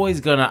always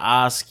going to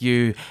ask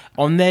you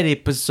on that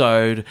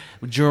episode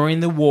during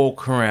the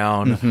walk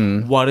around,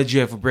 Mm-hmm. what did you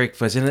have for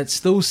breakfast? And it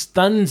still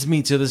stuns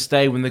me to this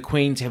day when the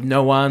queens have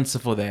no answer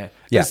for that.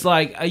 Yeah. It's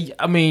like,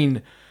 I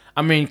mean,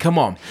 come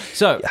on.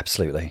 So,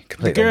 Absolutely. the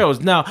Completely.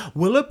 girls. Now,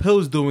 Willow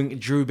Pill's doing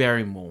Drew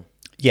Barrymore.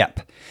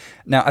 Yep.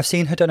 Now, I've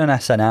seen her done on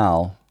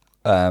SNL,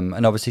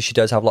 and obviously she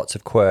does have lots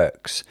of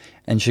quirks,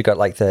 and she got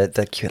like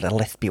the cute little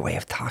lispy way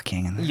of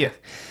talking and Yeah.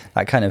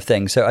 that kind of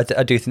thing. So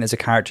I do think there's a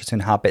character to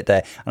inhabit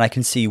there, and I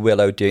can see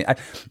Willow doing...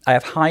 I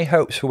have high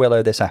hopes for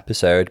Willow this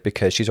episode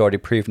because she's already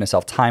proven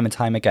herself time and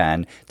time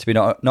again to be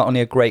not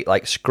only a great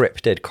like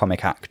scripted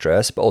comic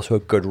actress, but also a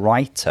good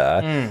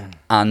writer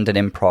and an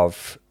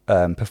improv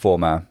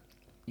performer.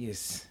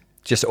 Yes.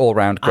 Just all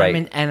round great. I'm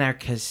an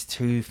anarchist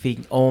who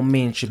think all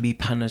men should be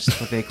punished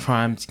for their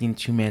crimes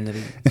against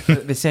humanity. But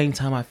at the same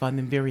time, I find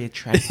them very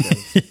attractive.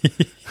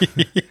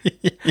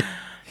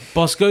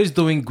 Bosco's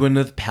doing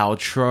Gwyneth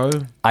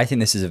Paltrow. I think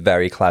this is a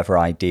very clever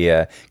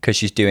idea because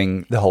she's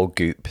doing the whole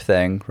Goop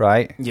thing,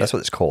 right? Yeah. That's what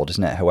it's called,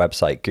 isn't it? Her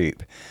website,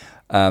 Goop.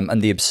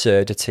 And the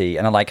absurdity.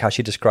 And I like how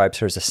she describes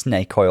her as a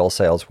snake oil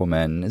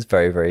saleswoman. It's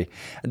very, very...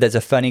 There's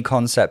a funny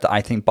concept that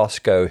I think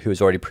Bosco, who has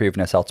already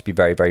proven herself to be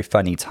very, very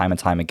funny time and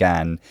time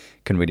again,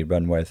 can really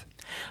run with.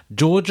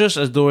 Georges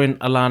is doing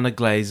Alana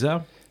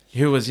Glazer,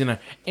 who was, in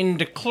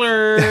the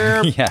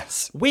club.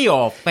 Yes. We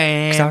all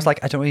fans. Because I was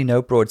like, I don't really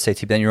know Broad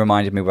City, but then you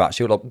reminded me we've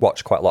actually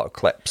watched quite a lot of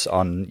clips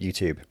on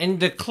YouTube. In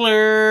the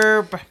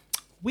club.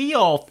 We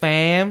all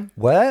fam.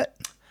 What?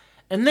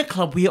 In the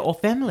club, we are all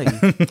family.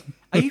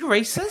 Are you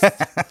racist?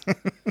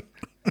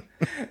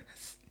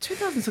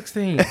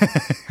 2016.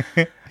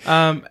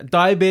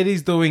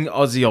 Diabetes doing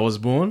Ozzy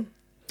Osbourne.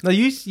 Now,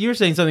 you're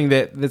saying something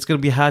that's going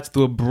to be hard to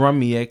do a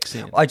Brummie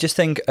accent. I just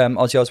think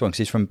Ozzy Osbourne, because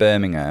he's from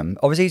Birmingham,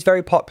 obviously he's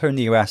very popular in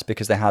the US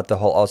because they had the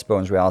whole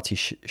Osbourne's reality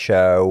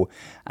show,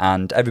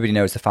 and everybody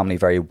knows the family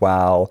very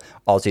well.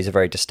 Ozzy's a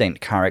very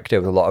distinct character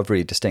with a lot of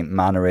really distinct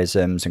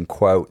mannerisms and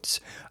quotes.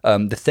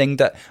 The thing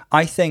that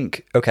I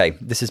think, okay,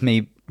 this is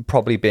me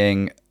probably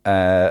being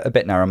a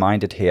bit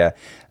narrow-minded here.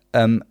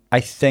 I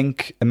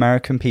think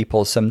American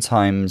people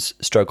sometimes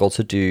struggle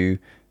to do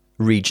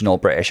regional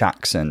British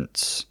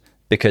accents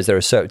because there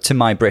are to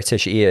my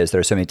British ears,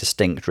 there are so many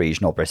distinct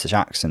regional British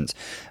accents,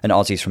 and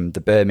Ozzy's from the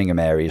Birmingham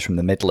areas, from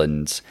the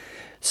Midlands,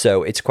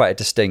 so it's quite a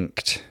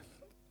distinct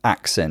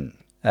accent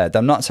that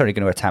I'm not necessarily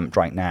going to attempt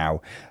right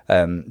now,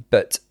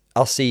 but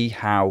I'll see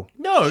how.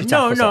 No.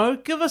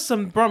 Give us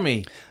some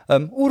Brummie.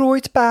 All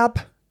right,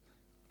 Bab.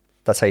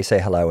 That's how you say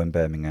hello in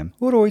Birmingham.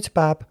 All right,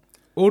 Bab.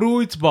 All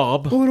right,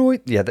 Bob. All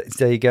right. Yeah,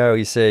 there you go.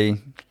 You see.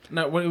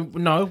 No,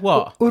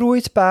 what? All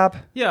right, Bab.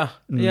 Yeah,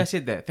 I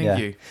said that. Thank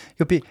you.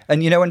 You'll be,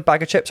 and when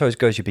Bag of Chips always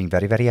goes, you're being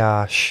very, very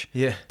harsh.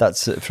 Yeah.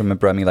 That's from a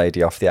Brummie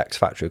lady off the X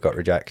Factor who got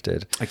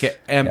rejected. Okay,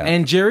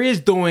 and Jerry is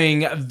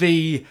doing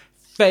the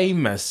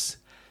famous,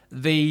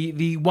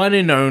 the one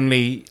and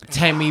only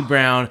Tammy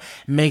Brown.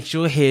 Makes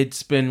your head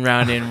spin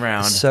round and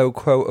round. So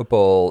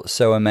quotable,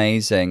 so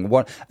amazing.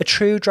 What a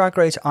true Drag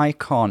Race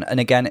icon. And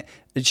again,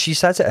 she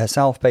says it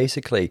herself,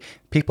 basically.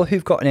 People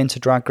who've gotten into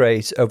Drag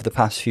Race over the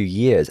past few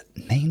years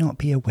may not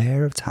be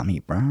aware of Tammy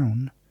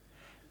Brown.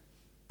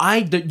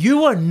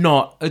 You are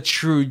not a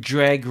true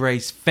Drag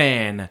Race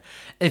fan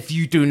if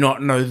you do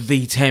not know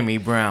the Tammy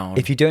Brown.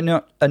 If you do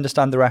not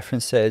understand the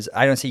references,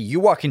 I don't see You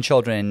Walking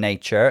Children in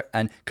Nature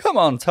and Come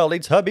on,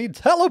 Teletubby,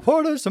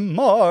 teleport us to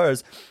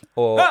Mars.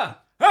 Or,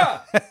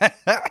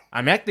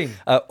 I'm acting.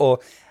 or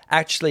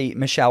actually,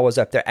 Michelle was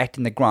up there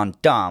acting the grande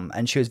dame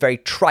and she was very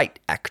trite,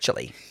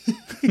 actually.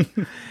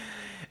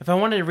 If I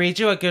wanted to read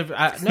you, I could.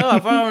 No,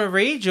 if I want to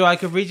read you, I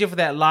could read you for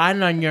that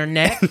line on your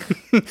neck.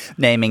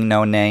 Naming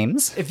no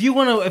names. If you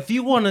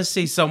want to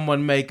see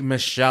someone make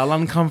Michelle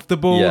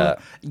uncomfortable, Yeah.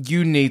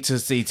 you need to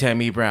see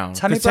Tammy Brown.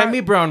 Tammy Because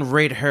Tammy Brown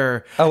read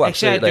her. Oh,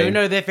 Actually, I absolutely. do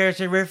know that Fairy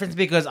Tale reference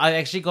because I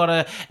actually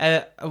got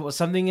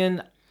something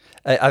in.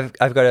 I've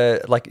got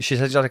a she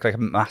says like a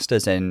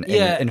master's in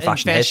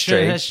fashion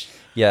history.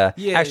 Yeah.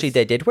 Yes. Actually,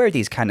 they did wear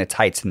these kind of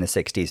tights in the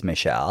 60s,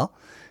 Michelle.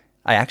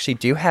 I actually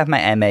do have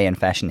my MA in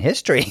fashion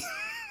history.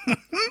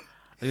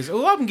 He goes,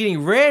 oh, I'm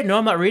getting read. No,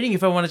 I'm not reading.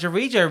 If I wanted to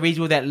read you, I read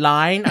you with that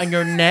line on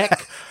your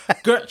neck.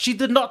 Girl, she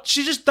did not.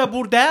 She just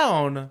doubled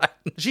down.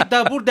 She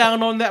doubled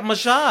down on that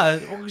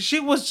massage.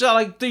 She was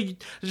like,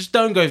 just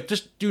don't go.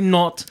 Just do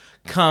not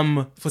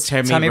come for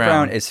Tammy Brown. Tammy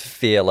Brown is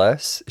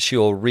fearless.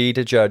 She'll read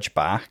a judge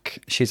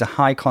back. She's a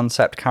high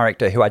concept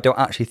character who I don't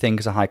actually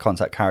think is a high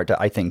concept character.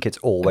 I think it's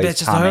always That's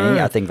just Tammy.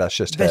 her. I think that's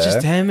just That's her.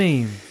 just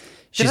Tammy.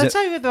 Did I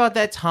tell you about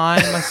that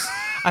time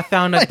I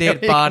found a dead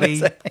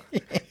body?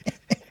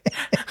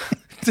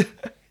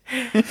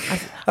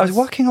 I was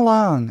walking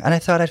along and I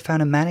thought I'd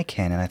found a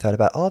mannequin and I thought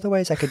about all the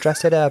ways I could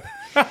dress it up.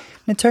 And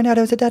it turned out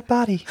it was a dead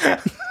body.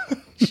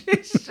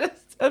 She's just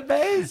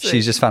amazing.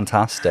 She's just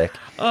fantastic.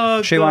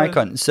 Oh, True God.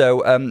 icon.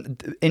 So,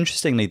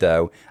 interestingly,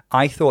 though,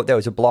 I thought there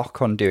was a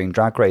block on doing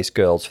Drag Race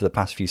Girls for the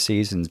past few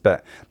seasons,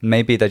 but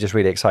maybe they're just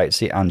really excited to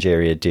see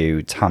Angeria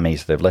do Tammy,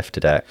 so they've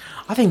lifted it.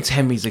 I think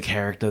Tammy's a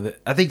character.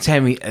 I think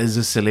Tammy is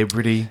a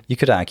celebrity. You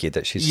could argue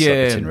that she's a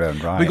celebrity in her own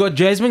right. We got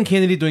Jasmine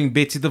Kennedy doing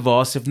Betsy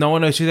DeVos. If no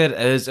one knows who that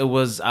is, it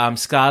was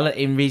Scarlett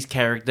Envy's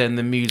character in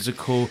the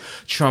musical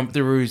Trump the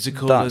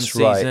Rusical in That's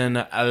right.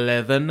 season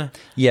 11.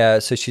 Yeah,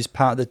 so she's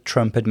part of the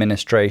Trump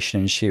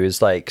administration. She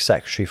was like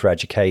Secretary for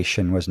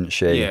Education, wasn't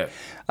she?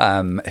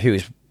 Yeah.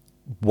 Who's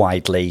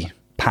widely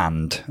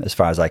panned, as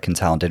far as I can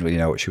tell, and didn't really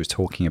know what she was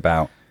talking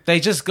about. They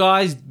just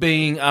guys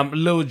being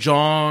Lil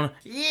Jon.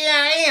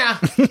 Yeah.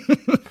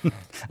 I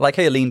like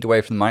how you leaned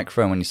away from the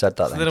microphone when you said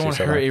that. They don't want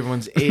to hurt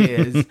everyone's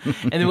ears.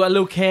 And we got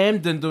Lil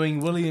Camden doing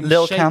William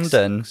Lil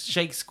Camden.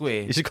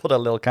 Shakespeare. You should call her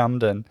Lil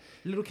Camden.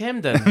 Lil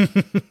Camden.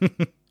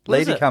 What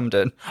is Lady it?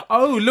 Camden.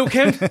 Oh, Lil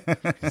Camden.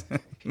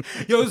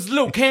 Yo, it's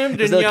Lil Camden.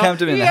 Is Lil yo.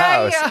 Camden in the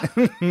house?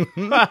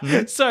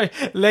 Yeah. Sorry,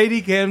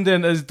 Lady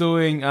Camden is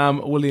doing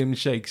William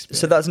Shakespeare.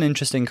 So that's an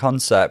interesting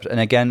concept. And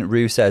again,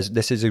 Rue says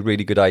this is a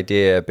really good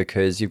idea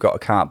because you've got a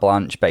carte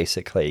blanche,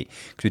 basically,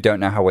 because we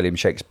don't know how William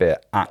Shakespeare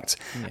acts.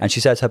 Yeah. And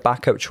she says her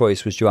backup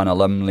choice was Joanna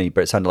Lumley,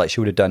 but it sounded like she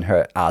would have done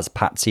her as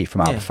Patsy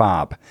from Alpha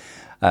Fab.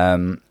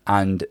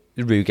 And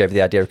Rue gave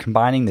the idea of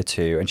combining the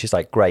two, and she's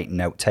like, great,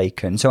 note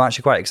taken. So I'm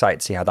actually quite excited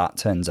to see how that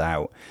turns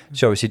out.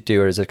 She obviously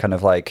do her as a kind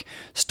of like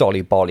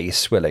stolly bolly,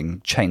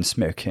 swilling, chain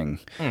smoking,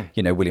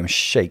 William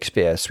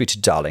Shakespeare, sweet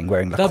darling,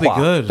 wearing the That'd be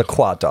good. The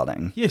qua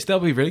darling. Yes, that'll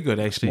be really good,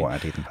 actually. More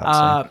Eddie than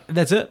Patsy.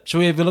 That's it. Shall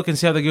we have a look and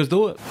see how the girls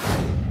do it?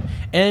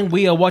 And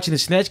we are watching the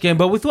Snatch Game,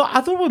 but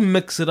I thought we'd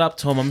mix it up,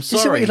 Tom. I'm sorry.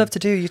 This is what you love to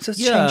do. You just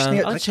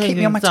keep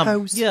me on my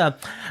toes. Yeah.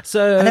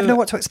 So I never know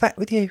what to expect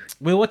with you.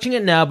 We're watching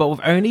it now, but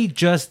we've only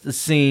just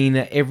seen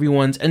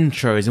everyone's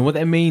intros. And what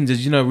that means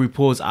is,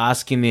 RuPaul's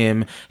asking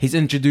them, he's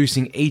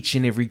introducing each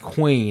and every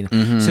queen.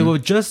 Mm-hmm. So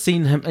we've just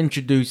seen him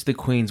introduce the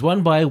queens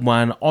one by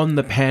one on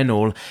the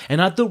panel.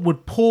 And I thought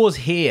we'd pause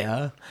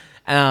here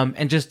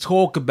and just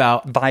talk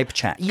about vibe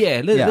check.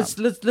 Yeah,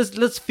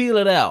 let's feel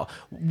it out.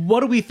 What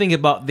do we think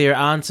about their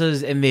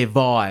answers and their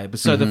vibe?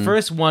 So the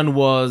first one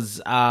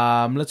was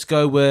let's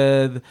go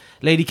with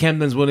Lady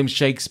Camden's William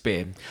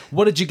Shakespeare.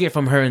 What did you get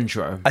from her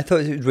intro? I thought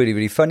it was a really,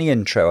 really funny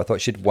intro. I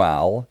thought she did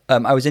well.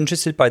 I was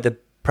interested by the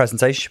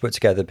presentation she put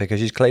together because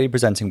she's clearly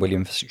presenting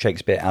William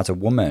Shakespeare as a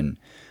woman.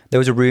 There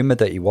was a rumour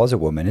that he was a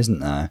woman, isn't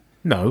there?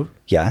 No.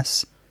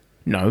 Yes.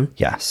 No.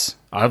 Yes.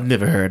 I've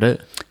never heard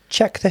it.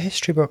 Check the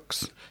history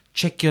books.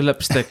 Check your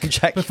lipstick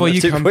before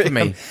you come for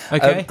me.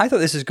 Okay. I thought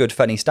this was a good,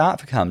 funny start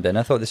for Camden.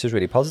 I thought this was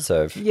really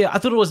positive. Yeah, I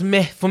thought it was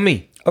meh for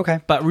me. Okay.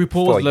 But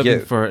RuPaul's For living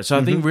you. for it. So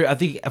I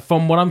think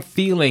from what I'm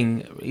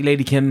feeling,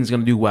 Lady Camden's going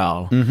to do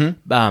well.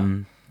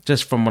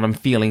 Just from what I'm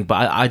feeling.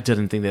 But I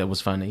didn't think that it was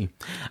funny.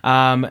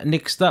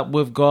 Next up,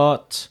 we've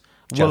got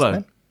Willow.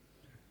 Jasmine?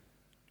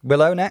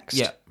 Willow next?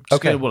 Yeah.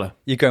 Just go to Willow.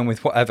 You're going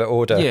with whatever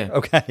order? Yeah.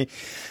 Okay.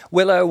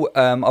 Willow,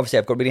 obviously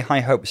I've got really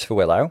high hopes for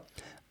Willow.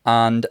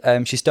 And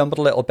she stumbled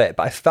a little bit,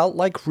 but I felt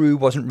like Rue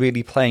wasn't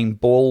really playing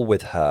ball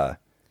with her.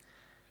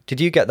 Did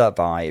you get that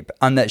vibe?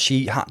 And that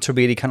she had to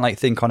really kind of like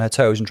think on her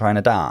toes and try and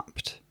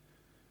adapt?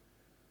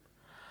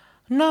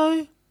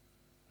 No.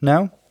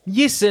 No?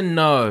 Yes and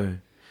no.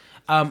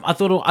 I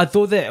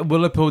thought that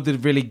Willow Pill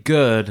did really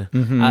good.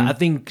 I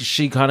think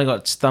she kind of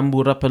got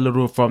stumbled up a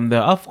little from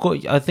there.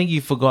 I think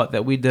you forgot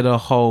that we did a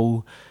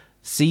whole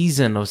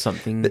season or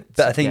something. But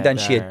I think then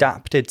she together.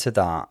 adapted to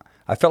that.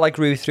 I felt like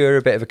Rue threw her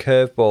a bit of a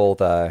curveball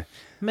there.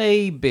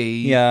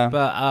 Maybe. Yeah.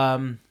 But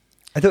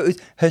I thought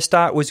her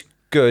start was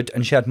good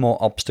and she had more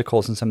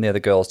obstacles than some of the other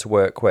girls to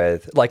work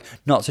with. Like,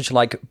 not such a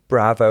like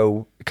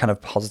bravo kind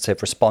of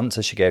positive response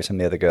as she gave some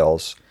of the other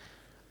girls.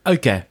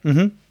 okay.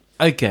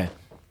 Okay.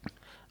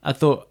 I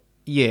thought,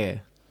 yeah.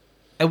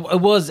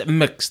 it was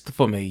mixed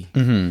for me.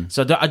 Mm-hmm.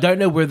 So I don't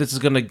know where this is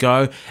going to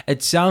go.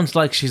 It sounds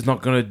like she's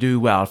not going to do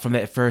well from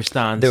that first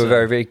answer. They were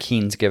very, very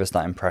keen to give us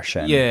that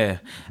impression. Yeah.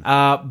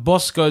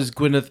 Bosco's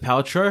Gwyneth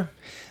Paltrow.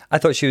 I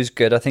thought she was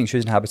good. I think she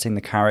was inhabiting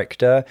the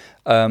character.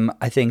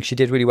 I think she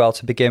did really well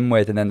to begin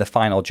with, and then the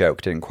final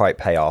joke didn't quite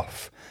pay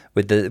off.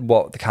 With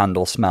what the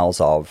candle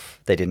smells of,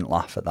 they didn't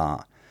laugh at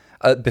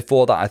that.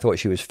 Before that, I thought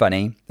she was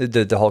funny.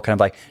 The whole kind of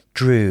like,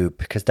 Drew,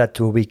 because that's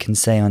what we can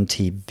say on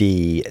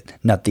TV,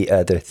 not the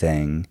other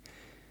thing.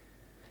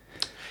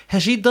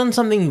 Has she done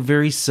something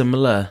very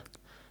similar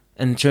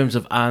in terms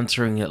of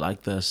answering it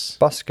like this?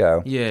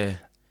 Bosco? Yeah.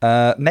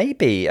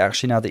 Maybe,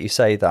 actually, now that you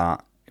say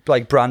that.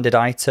 Like branded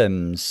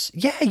items.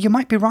 Yeah, you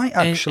might be right,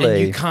 actually.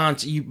 And you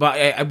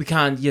can't, we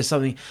can't, yeah,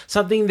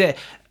 something that,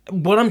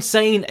 what I'm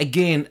saying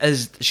again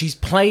is she's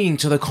playing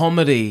to the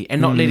comedy and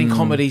not letting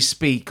comedy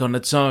speak on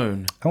its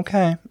own.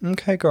 Okay,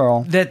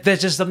 girl.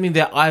 That's just something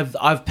that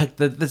I've picked.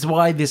 That's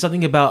why there's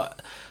something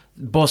about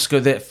Bosco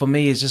that for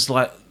me is just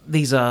like,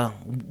 these are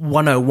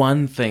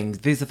 101 things.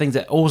 These are things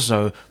that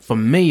also, for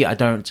me, I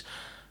don't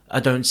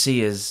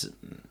see as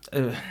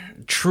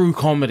true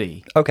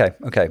comedy. Okay.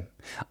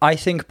 I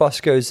think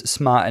Bosco's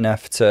smart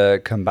enough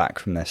to come back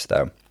from this,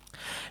 though.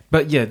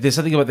 But yeah, there's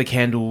something about the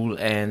candle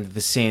and the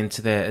scent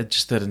that it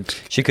just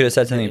didn't. She could have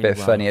said something a bit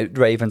funnier.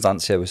 Raven's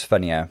answer was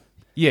funnier.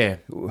 Yeah,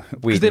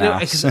 Weed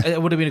because it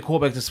would have been a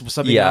callback to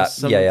something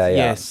else.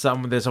 Yeah.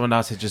 Someone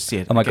else had just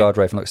said. Oh my God,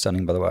 Raven looks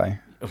stunning, by the way.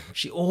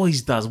 She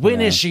always does.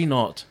 When is she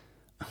not?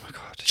 Oh my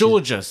God,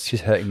 Georges.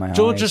 She's hurting my eyes.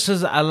 Georges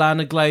is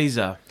Alana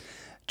Glazer.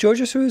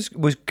 Georges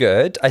was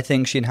good. I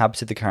think she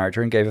inhabited the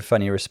character and gave a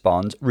funny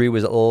response. Rue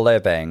was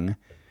living.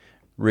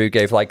 Rue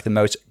gave like the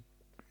most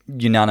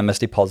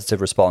unanimously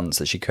positive response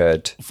that she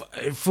could.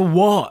 For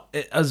what?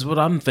 Is what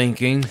I'm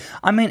thinking.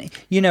 I mean,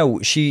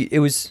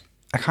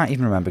 I can't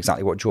even remember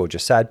exactly what Georgia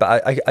said,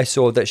 but I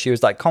saw that she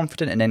was like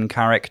confident and in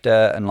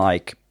character and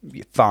like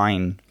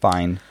fine.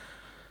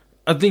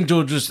 I think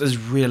Georges is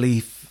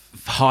really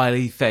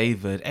highly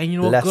favoured, and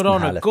you know what? Good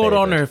on her. Good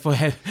on her for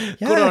him.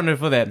 Yeah. Good on her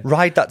for that.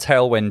 Ride that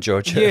tailwind,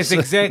 Georgia. Yes,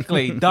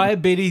 exactly.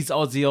 Diabetes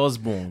Ozzy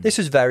Osbourne. This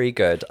was very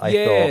good, I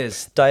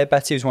thought.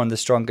 Diabetes was one of the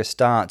strongest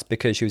starts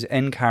because she was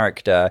in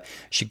character.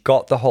 She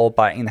got the whole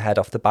biting the head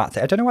off the bat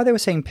thing. I don't know why they were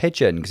saying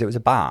pigeon, because it was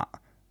a bat.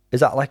 Is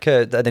that like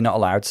are they not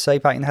allowed to say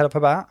biting the head off a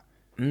bat?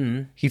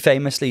 Mm. He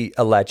famously,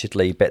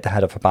 allegedly bit the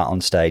head off a bat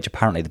on stage.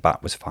 Apparently the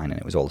bat was fine and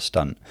it was all a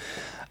stunt.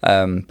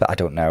 But I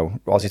don't know.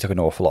 Ozzy took an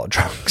awful lot of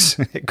drugs.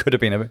 He could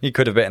have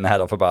bitten the head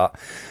off a bat.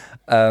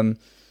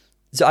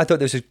 So I thought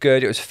this was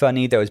good. It was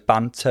funny. There was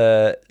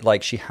banter.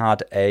 Like she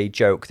had a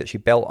joke that she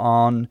built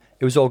on.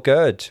 It was all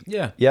good.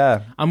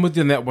 Yeah. I'm with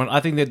you on that one.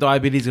 I think that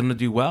Diabetes is going to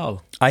do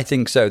well. I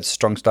think so. It's a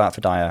strong start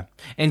for Dia.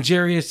 And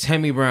Jerry is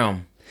Tammy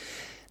Brown.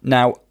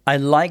 Now, I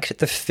liked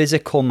the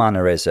physical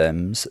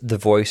mannerisms. The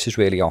voice is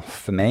really off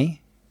for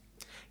me.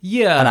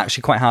 Yeah. And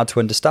actually quite hard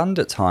to understand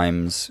at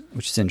times,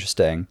 which is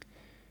interesting.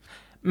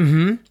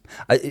 Mm-hmm.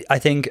 I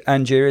think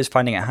Angie is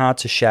finding it hard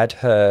to shed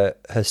her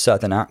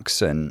southern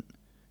accent.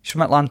 She's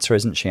from Atlanta,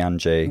 isn't she,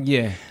 Angie?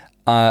 Yeah.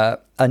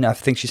 And I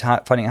think she's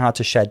finding it hard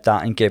to shed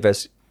that and give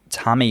us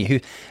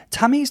Tammy,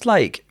 Tammy's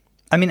like,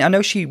 I mean, I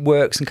know she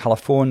works in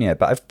California,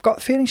 but I've got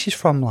a feeling she's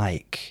from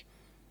like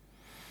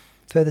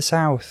further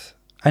south.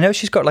 I know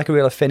she's got like a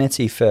real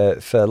affinity for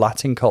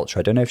Latin culture.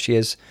 I don't know if she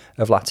is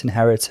of Latin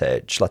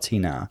heritage,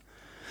 Latina.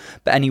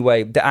 But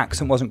anyway, the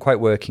accent wasn't quite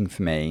working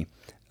for me.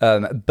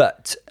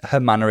 But her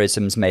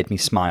mannerisms made me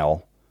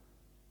smile.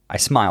 I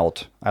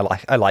smiled.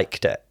 I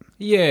liked it.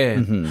 Yeah.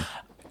 Mm-hmm.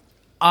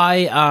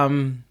 I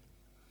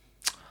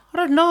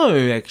don't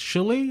know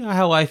actually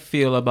how I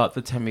feel about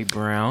the Tammy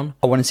Brown.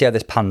 I want to see how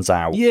this pans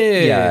out.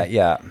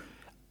 Yeah.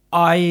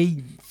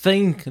 I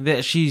think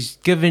that she's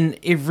given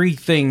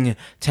everything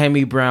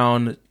Tammy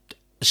Brown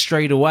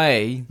straight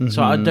away,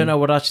 so I don't know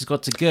what else she's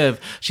got to give.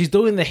 She's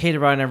doing the head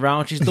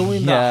around. She's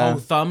doing the whole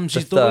thumb.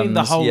 She's doing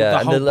the whole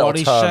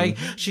body shake.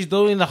 She's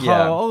doing the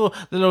whole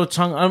the little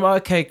tongue. I'm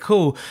like, okay,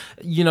 cool.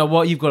 You know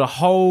what? You've got a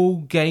whole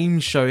game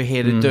show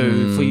here to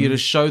do for you to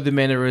show the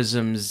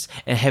mannerisms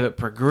and have it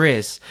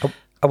progress.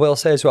 I will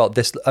say as well,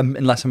 this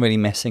unless I'm really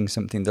missing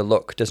something, the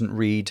look doesn't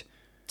read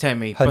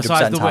Tammy.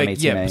 Besides the Tammy wig,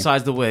 to me.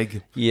 Besides the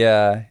wig.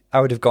 Yeah, I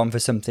would have gone for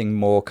something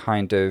more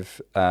kind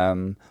of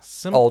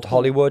old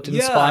Hollywood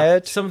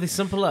inspired. Something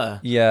simpler.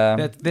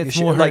 Yeah, that's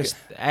more like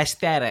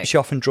aesthetic. She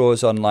often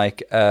draws on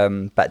like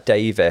Bette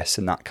Davis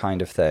and that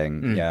kind of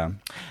thing. Yeah.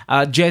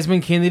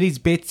 Jasmine Kennedy's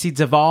Betsy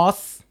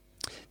DeVos.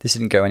 This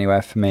didn't go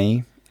anywhere for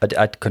me.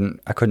 I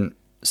couldn't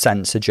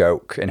sense a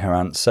joke in her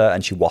answer,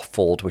 and she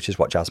waffled, which is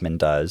what Jasmine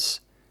does.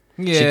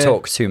 Yeah. She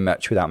talks too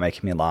much without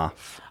making me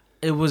laugh.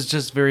 It was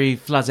just very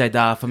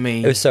flazada for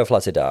me. It was so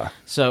flazada.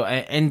 So,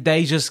 and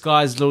Deja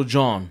Sky's Lil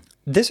Jon.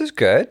 This was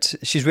good.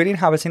 She's really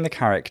inhabiting the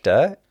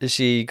character.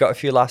 She got a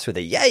few laughs with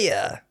it.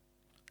 Yeah.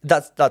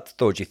 That's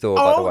Thorgy Thor,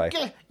 by the way.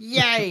 Okay.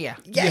 Yeah.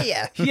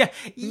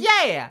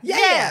 Yeah.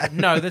 Yeah.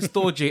 No, that's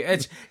Thorgy.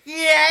 It's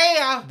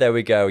yeah. There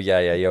we go.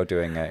 Yeah, you're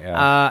doing it.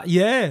 Yeah.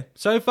 Yeah.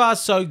 So far,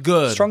 so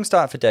good. Strong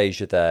start for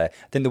Deja there.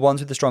 I think the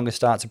ones with the strongest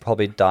starts are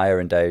probably Dyer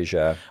and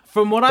Deja.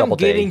 From what Double I'm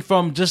D. getting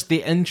from just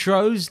the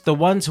intros, the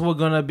ones who are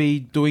going to be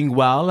doing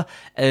well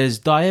is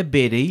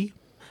Diabetes,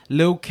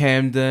 Lil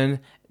Camden,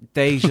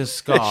 Deja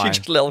Sky. She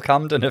just Lil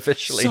Camden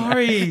officially.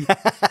 Sorry,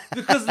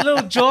 because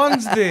Lil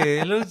Jon's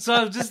there. So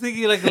I'm just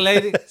thinking like a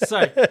lady.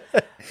 Sorry,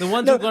 the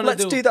ones No, we're going to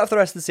let's do that for the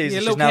rest of the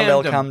season. Yeah, She's now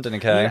Lil Camden,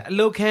 okay? Yeah,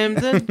 Lil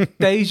Camden,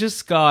 Deja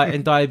Sky,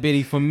 and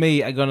Diabetes for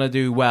me are gonna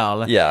do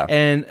well. Yeah.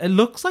 And it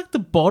looks like the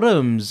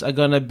bottoms are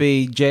gonna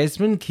be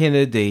Jasmine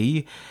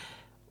Kennedy,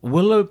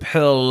 Willow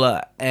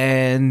Pill,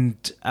 and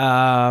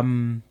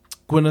Gwyneth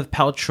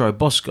Paltrow,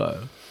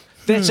 Bosco.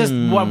 That's just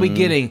what we're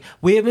getting.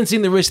 We haven't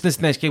seen the rest of this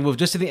Snatch Game. We've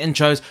just seen the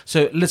intros.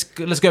 So let's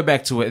go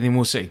back to it and then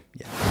we'll see.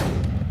 Yeah.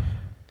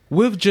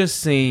 We've just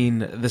seen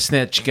the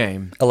Snatch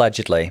Game.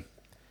 Allegedly.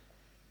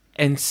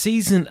 And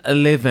season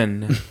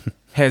 11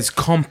 has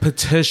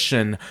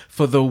competition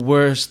for the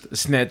worst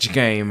Snatch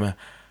Game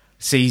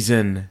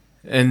season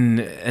in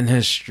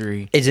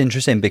history. It's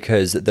interesting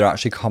because they're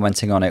actually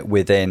commenting on it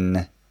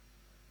within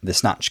the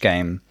Snatch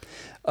Game,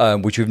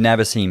 which we've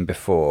never seen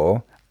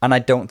before. And I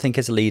don't think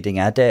it's a leading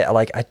edit.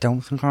 I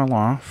don't think I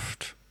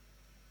laughed.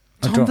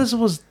 Tom, this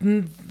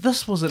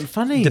wasn't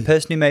funny. The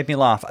person who made me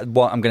laugh, I'm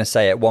going to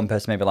say it, one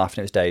person made me laugh and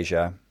it was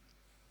Deja.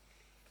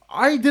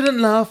 I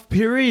didn't laugh,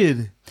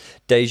 period.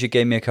 Deja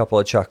gave me a couple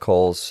of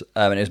chuckles,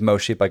 and it was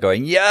mostly by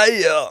going,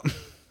 yeah.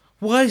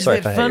 Why is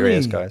Sorry that if I hate funny? your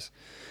ears, guys.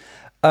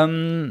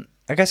 I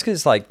guess because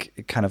it's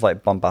like kind of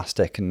like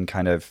bombastic and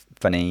kind of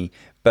funny,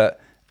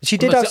 but she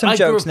did have some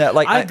jokes in there.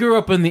 Like I grew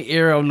up in the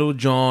era of Lil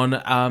Jon.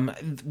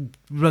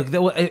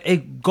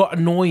 It got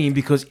annoying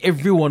because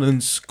everyone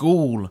in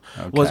school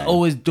was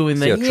always doing So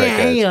that. you're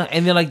triggered.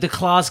 And then like the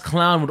class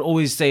clown would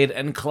always say it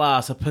in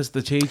class to piss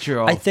the teacher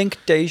off. I think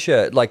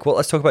Deja,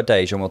 let's talk about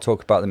Deja and we'll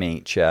talk about them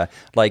each. Yeah,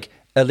 like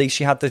at least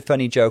she had the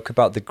funny joke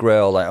about the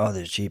grill, like, oh,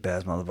 there's cheap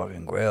ass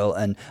motherfucking grill,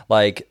 and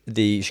like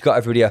she got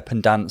everybody up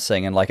and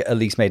dancing, and like at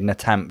least made an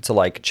attempt to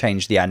like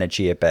change the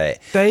energy a bit.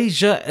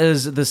 Deja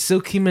is the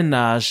Silky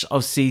Minaj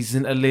of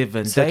season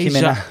 11. Silky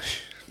Minaj.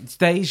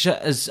 Deja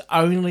is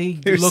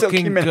only Who's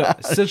looking Silky good.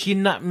 Minaj? Silky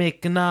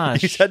Nutmeg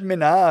Minaj. You said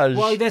Minaj.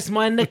 Well, that's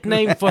my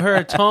nickname for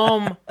her,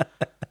 Tom.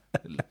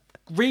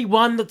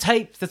 Rewind the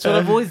tapes. That's what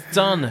I've always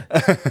done.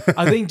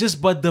 I think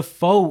just by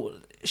default,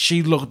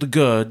 she looked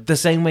good. The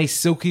same way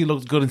Silky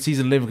looked good in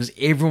season 11 because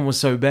everyone was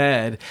so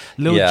bad.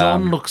 Lil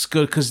Jon looks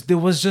good because there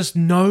was just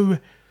no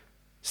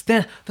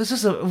stand.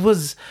 It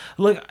was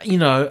like,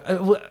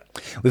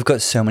 We've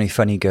got so many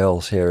funny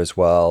girls here as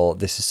well.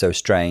 This is so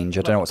strange.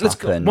 I don't know what's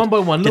happened. Go one by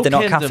one. Did they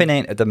not Camden.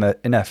 caffeinate them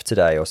enough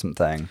today or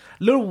something?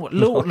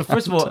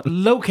 First of all,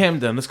 Lil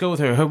Camden. Let's go with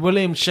her. Her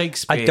William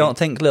Shakespeare. I don't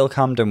think Lil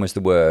Camden was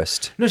the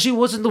worst. No, she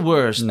wasn't the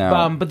worst.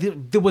 No.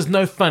 But there was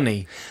no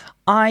funny.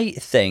 I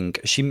think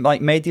she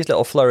like made these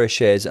little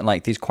flourishes and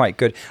like these quite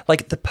good.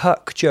 Like the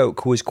Puck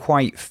joke was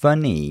quite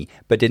funny,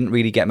 but didn't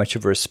really get much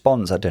of a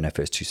response. I don't know if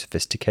it was too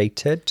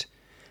sophisticated.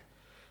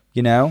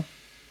 You know,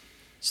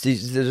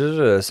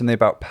 something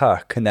about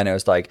Puck, and then it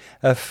was like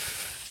a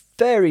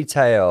fairy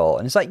tale,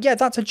 and it's like, yeah,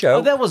 that's a joke.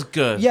 Oh, that was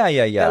good. Yeah.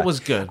 That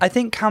was good. I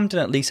think Camden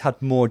at least had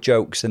more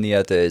jokes than the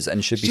others,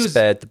 and should be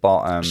spared the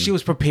bottom. She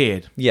was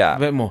prepared. Yeah, a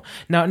bit more.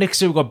 Now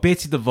next year we've got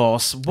Betsy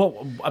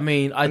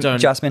DeVos. I don't.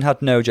 Jasmine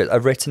had no joke.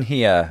 I've written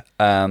here,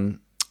 no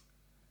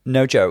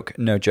joke.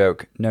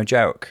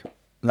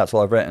 And that's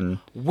all I've written.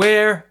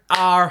 Where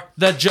are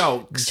the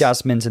jokes?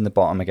 Jasmine's in the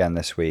bottom again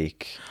this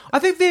week. I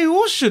think they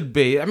all should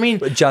be. I mean,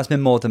 But Jasmine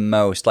more than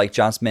most. Like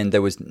Jasmine,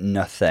 there was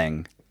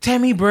nothing.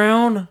 Tammy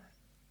Brown.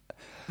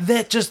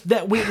 That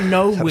went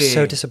nowhere. That was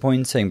so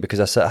disappointing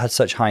because I had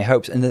such high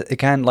hopes. And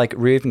again, like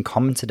Rhea even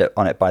commented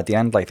on it by the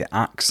end. Like the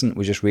accent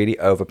was just really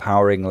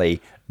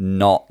overpoweringly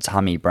not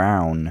Tammy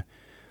Brown.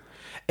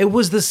 It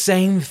was the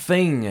same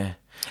thing.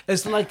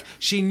 It's like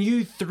she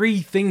knew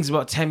 3 things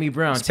about Tammy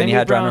Brown. Spinning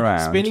head round and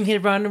round. Spinning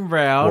head round and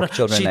round. Walk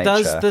children She in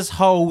does nature. this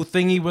whole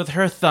thingy with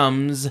her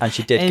thumbs. And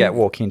she did get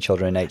walking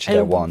children in nature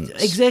there once.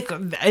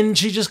 Exactly. And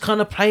she just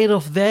kind of played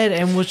off that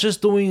and was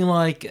just doing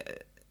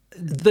like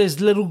there's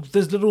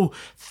little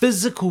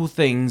physical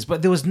things,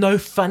 but there was no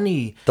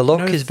funny. The look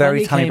no is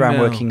very funny Tammy came Brown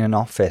out. working in an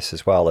office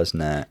as well, isn't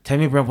it?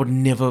 Tammy Brown would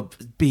never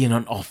be in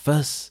an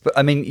office. But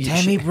I mean,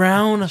 Tammy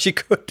Brown. She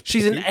could.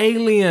 She's an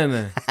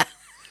alien.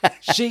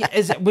 She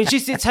is when she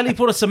said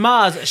teleport us to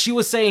Mars. She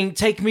was saying,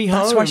 "Take me home."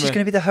 That's why she's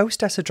going to be the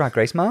hostess of Drag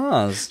Race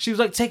Mars. She was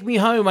like, "Take me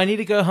home. I need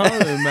to go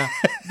home."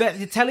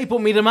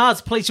 Teleport me to Mars,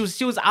 please.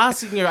 She was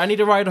asking her, "I need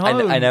to ride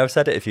home." I know I've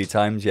said it a few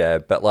times, yeah,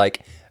 but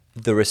like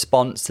the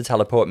response to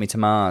Teleport Me to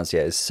Mars,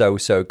 yeah, is so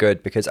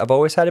good because I've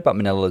always heard about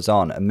Manila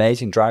Luzon,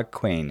 amazing drag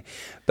queen,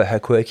 but her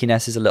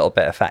quirkiness is a little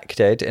bit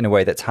affected in a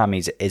way that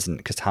Tammy's isn't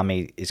because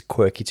Tammy is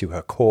quirky to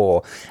her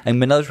core. And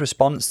Manila's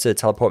response to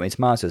Teleport Me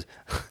to Mars was,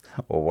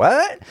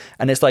 what?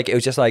 And it's like, it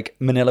was just like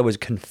Manila was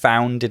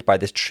confounded by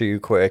this true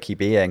quirky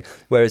being,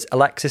 whereas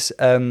Alexis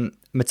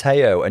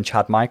Mateo and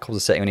Chad Michaels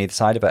are sitting on either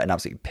side of it and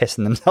absolutely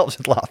pissing themselves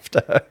with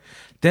laughter.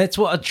 That's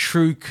what a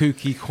true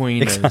kooky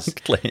queen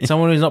Exactly. is.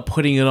 Someone who's not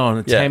putting it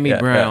on. Yeah, Tammy yeah,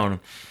 Brown.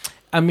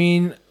 I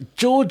mean,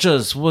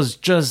 George's was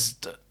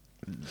just...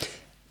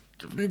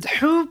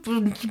 Who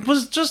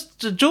was just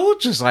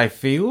George's, I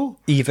feel.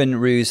 Even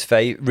Rue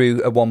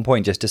at one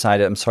point just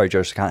decided, I'm sorry,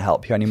 George, I can't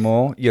help you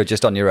anymore. You're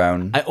just on your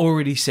own. I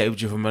already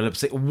saved you from my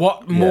lipstick.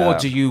 What more Yeah.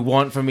 do you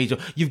want from me?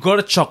 You've got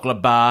a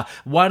chocolate bar.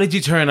 Why did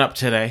you turn up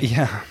today?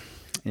 Yeah.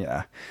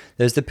 Yeah.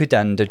 There's the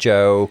pudenda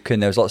joke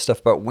and there's lots of stuff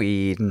about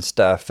weed and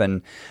stuff.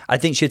 And I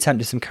think she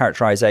attempted some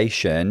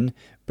characterization,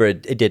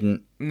 but it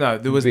didn't No,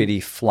 there was... really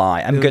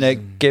fly. I'm going to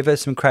give her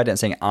some credit and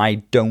saying I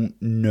don't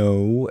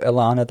know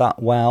Ilana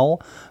that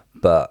well,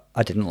 but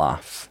I didn't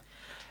laugh.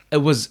 It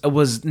was a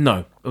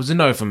no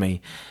for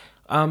me.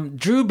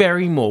 Drew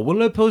Barrymore,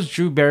 Willow Pearl's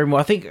Drew Barrymore.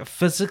 I think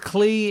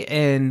physically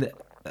and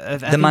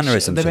The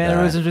mannerisms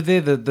were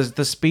there.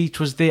 The speech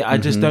was there. I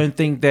just don't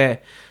think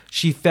that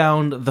she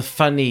found the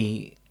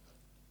funny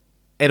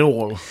at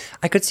all.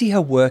 I could see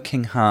her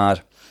working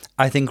hard.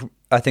 I think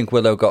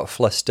Willow got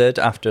flustered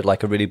after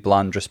like a really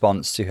bland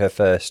response to her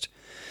first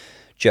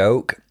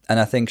joke. And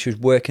I think she was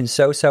working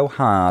so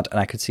hard, and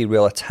I could see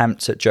real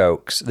attempts at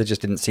jokes that just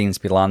didn't seem to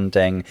be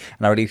landing.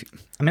 And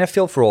I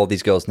feel for all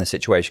these girls in this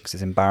situation because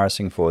it's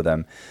embarrassing for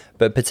them,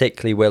 but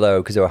particularly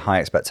Willow because there were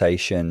high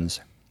expectations.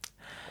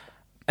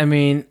 I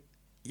mean,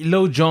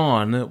 Lil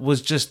Jon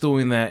was just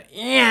doing that.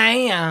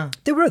 Yeah.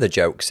 There were other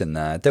jokes in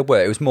there. It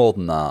was more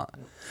than that.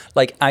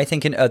 Like, I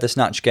think in other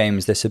Snatch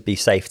games, this would be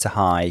safe to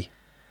high.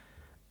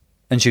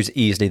 And she was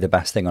easily the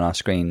best thing on our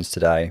screens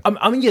today.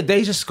 I mean, yeah,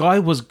 Deja Skye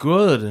was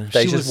good.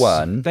 Deja's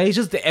won.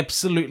 Deja's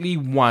absolutely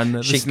won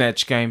the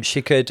Snatch game.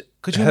 She could...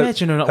 Could you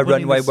imagine her not her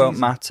winning runway this won't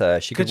season?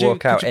 matter. She could Could you- walk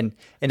could out you-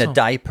 in a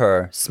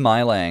diaper,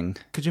 smiling.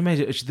 Could you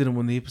imagine if she didn't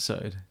win the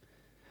episode?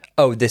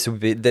 Oh, this would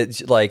be...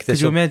 This Could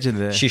you imagine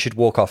that? She should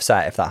walk off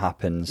set if that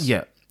happens.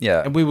 Yeah.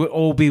 Yeah. And we would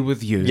all be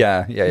with you.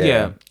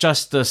 Yeah.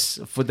 Justice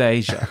for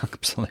Deja.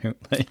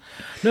 Absolutely.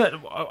 No,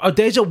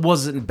 Deja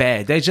wasn't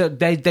bad. Deja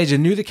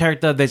knew the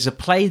character, Deja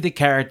played the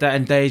character,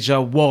 and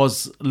Deja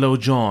was Lil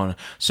Jon.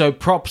 So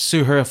props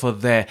to her for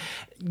that.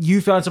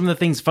 You found some of the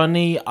things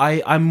funny.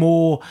 I'm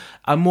more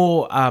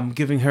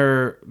giving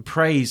her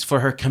praise for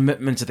her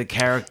commitment to the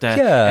character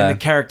and the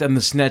character in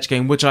the Snatch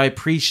game, which I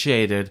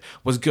appreciated.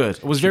 Was good.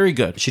 It was very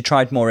good. She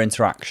tried more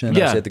interaction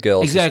than most of the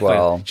girls exactly. as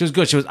well. She was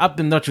good. She was up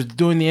the notch. She was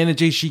doing the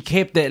energy. She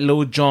kept that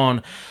Lil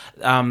Jon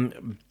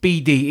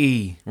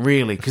BDE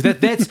really, because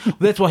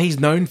that's what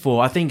he's known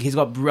for. I think he's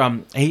got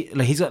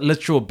he's got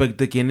literal big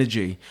dick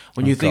energy.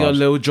 When you think of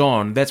Lil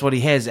Jon, that's what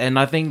he has, and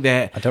I think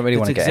that I don't really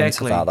want to get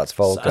into that. That's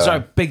vulgar.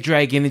 Sorry, big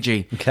drag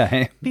energy.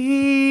 Okay.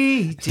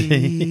 BDE.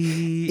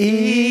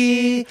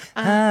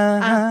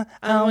 I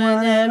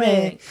wanna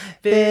make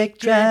big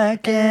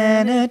drag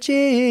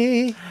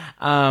energy.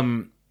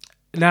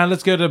 Now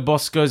let's go to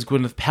Bosco's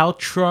Gwyneth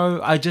Paltrow.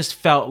 I just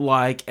felt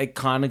like it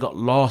kind of got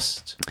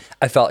lost.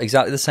 I felt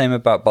exactly the same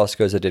about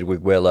Bosco as I did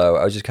with Willow.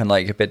 I was just kind of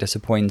like a bit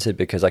disappointed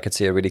because I could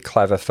see a really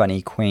clever,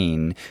 funny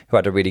queen who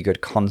had a really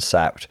good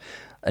concept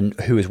and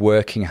who was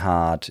working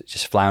hard,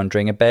 just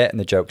floundering a bit and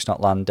the joke's not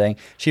landing.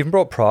 She even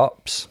brought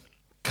props.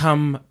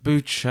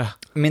 Kombucha.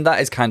 I mean, that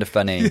is kind of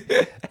funny.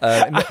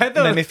 It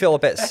made me feel a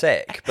bit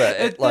sick,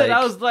 but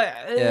I was like,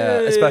 yeah,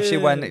 especially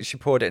when she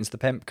poured it into the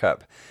pimp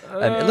cup.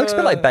 It looks a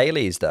bit like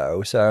Bailey's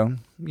though, so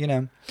you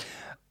know,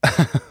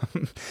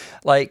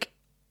 like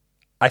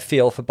I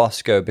feel for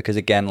Bosco because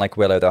again, like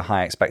Willow, there are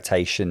high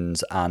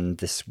expectations, and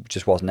this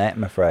just wasn't it.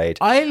 I'm afraid.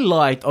 I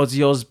liked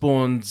Ozzy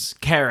Osbourne's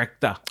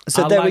character.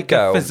 So there we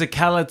go. The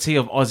physicality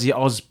of Ozzy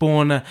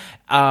Osbourne.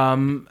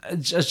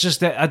 It's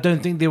just that I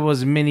don't think there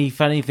was many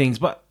funny things,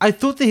 but I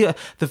thought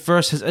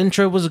his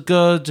intro was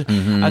good.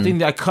 Mm-hmm. I think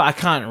that I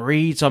can't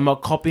read, so I'm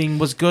not copying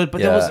was good,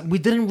 but we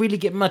didn't really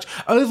get much.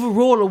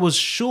 Overall, it was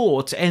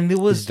short, and there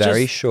was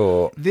very just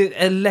short. The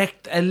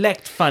elect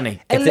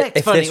funny.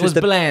 It was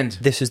bland.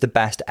 This was the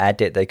best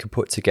edit they could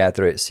put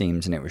together, it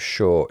seems, and it was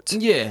short.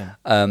 Yeah.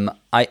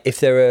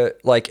 If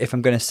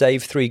I'm going to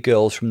save three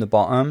girls from the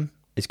bottom,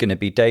 it's going to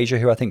be Deja,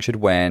 who I think should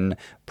win,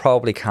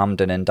 probably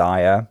Camden and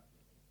Daya.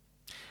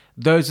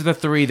 Those are the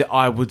three that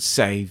I would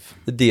save.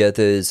 The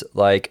others,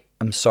 like,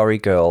 I'm sorry,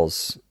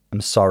 girls.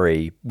 I'm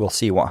sorry. We'll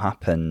see what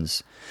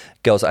happens.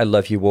 Girls, I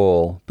love you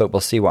all, but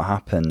we'll see what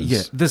happens.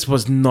 Yeah, this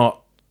was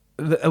not...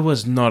 It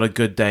was not a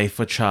good day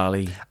for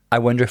Charlie. I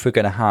wonder if we're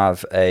going to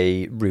have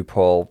a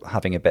RuPaul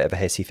having a bit of a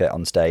hissy fit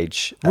on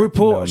stage.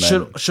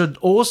 RuPaul should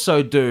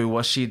also do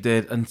what she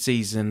did in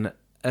season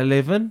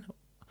 11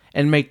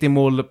 and make them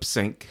all lip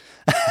sync.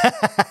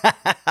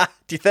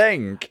 Do you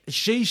think?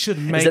 She should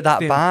make Is it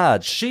that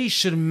bad? She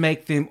should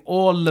make them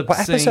all lip sync.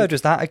 What episode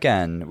was that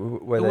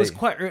again? Was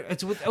quite...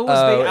 It was it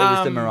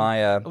was the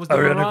Mariah. It was the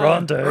Ariana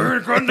Grande.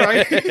 Ariana Grande.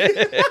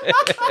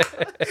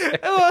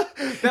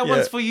 That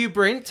one's for you,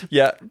 Brent.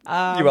 Yeah.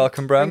 You're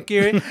welcome, Brent. Thank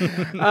you.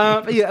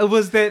 It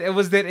was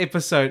that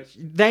episode.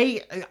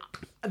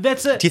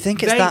 That's it. Do you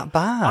think it's that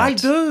bad? I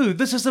do.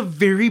 This is a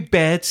very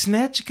bad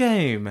Snatch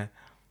game.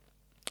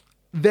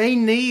 They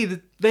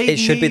need It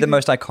should be the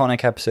most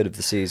iconic episode of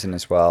the season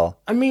as well.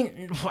 I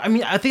mean,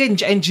 I think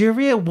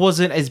Angeria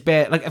wasn't as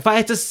bad. Like, if I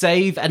had to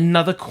save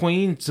another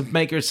queen to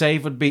make her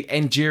save, would be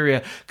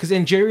Angeria, because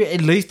Angeria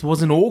at least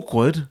wasn't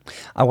awkward.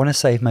 I want to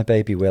save my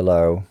baby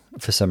Willow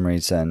for some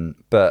reason,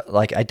 but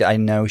like I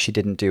know she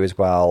didn't do as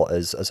well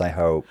as I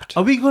hoped.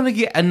 Are we going to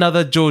get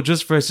another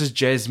Georges versus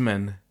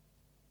Jasmine?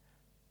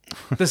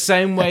 The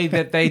same way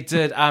that they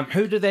did.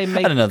 Who did they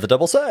make? And another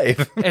double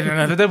save. And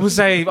another double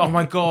save. Oh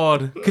my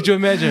god! Could you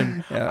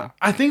imagine? Yeah.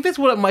 I think that's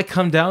what it might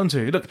come down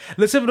to. Look,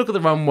 let's have a look at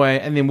the runway,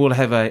 and then we'll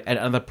have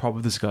another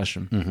proper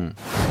discussion.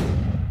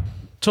 Mm-hmm.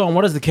 Tom,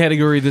 what is the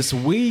category this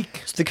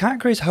week? So the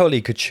category is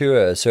Holy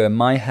Couture. So in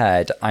my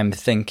head, I'm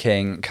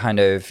thinking kind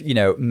of,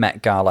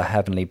 Met Gala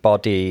heavenly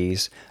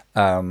bodies.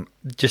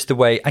 Just the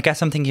way, I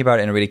guess I'm thinking about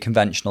it in a really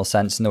conventional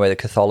sense, in the way that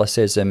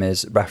Catholicism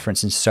is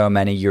referenced in so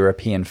many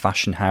European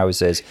fashion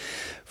houses,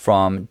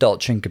 from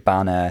Dolce &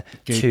 Gabbana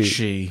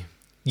Gucci. to...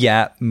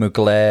 Yeah,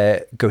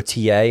 Mugler,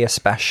 Gautier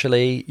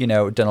especially,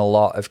 done a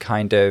lot of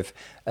kind of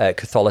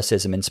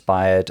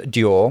Catholicism-inspired.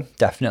 Dior,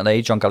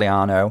 definitely. John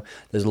Galliano.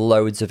 There's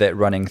loads of it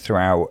running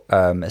throughout,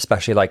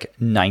 especially like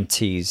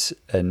 90s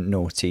and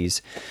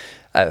noughties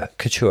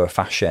couture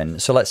fashion.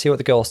 So let's see what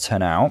the girls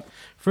turn out.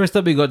 First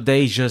up, we got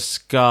Deja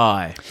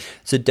Sky.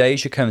 So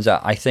Deja comes out.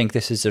 I think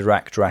this is a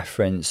direct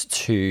reference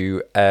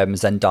to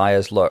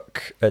Zendaya's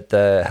look at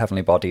the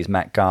Heavenly Bodies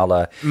Met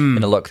Gala,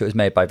 in a look that was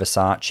made by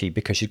Versace,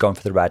 because she's gone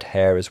for the red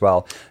hair as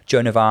well.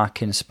 Joan of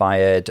Arc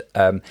inspired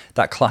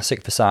that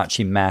classic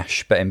Versace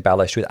mesh, but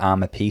embellished with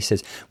armor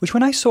pieces, which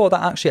when I saw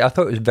that, actually, I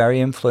thought it was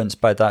very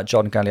influenced by that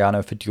John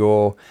Galliano for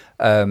Dior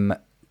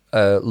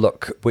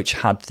look, which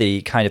had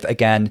the kind of,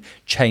 again,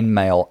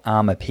 chainmail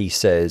armor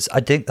pieces. I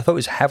thought it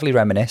was heavily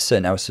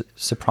reminiscent. I was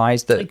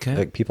surprised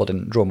that people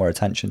didn't draw more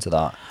attention to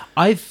that.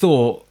 I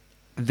thought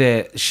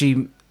that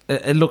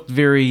it looked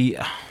very,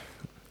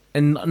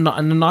 in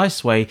a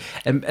nice way,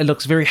 and it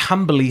looks very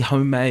humbly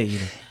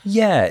homemade.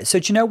 Yeah. So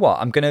do you know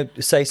what? I'm going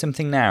to say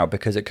something now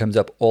because it comes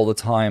up all the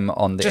time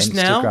on the just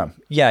Instagram. Now?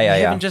 Yeah.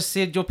 You haven't just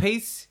said your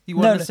piece? You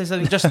wanted to say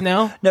something just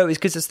now? No, it's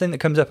because it's the thing that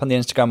comes up on the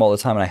Instagram all the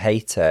time, and I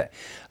hate it.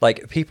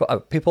 Like,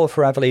 people are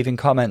forever leaving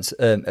comments,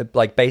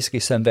 like basically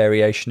some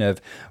variation of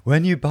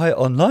when you buy it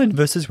online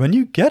versus when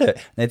you get it.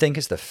 And they think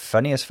it's the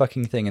funniest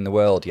fucking thing in the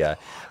world, yeah.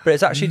 But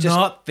it's actually just...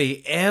 Not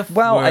the F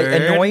Well, word.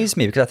 It annoys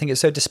me because I think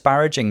it's so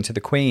disparaging to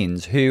the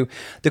queens, who...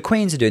 The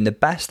queens are doing the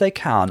best they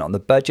can on the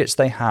budgets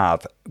they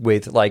have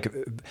with, like...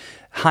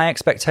 high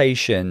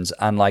expectations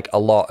and like a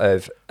lot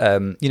of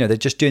they're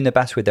just doing their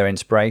best with their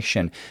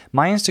inspiration.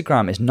 My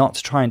Instagram is not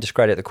to try and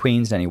discredit the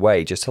queens in any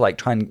way, just to like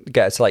try and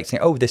get us to like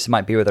saying, oh, this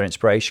might be where their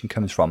inspiration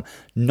comes from,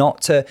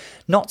 not to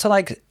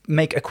like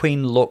make a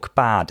queen look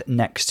bad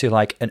next to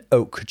like an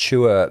haute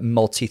couture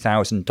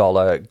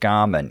multi-$1,000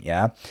 garment.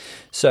 Yeah,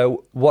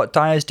 so what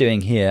Daya's doing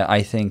here,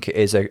 I think,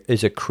 is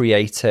a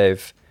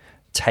creative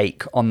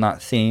take on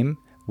that theme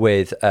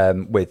with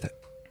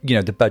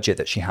the budget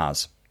that she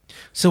has.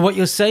 So what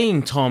you're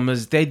saying, Tom,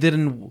 is they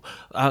didn't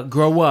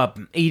grow up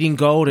eating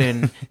gold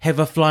and have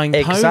a flying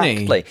pony.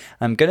 Exactly.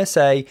 I'm going to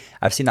say,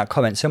 I've seen that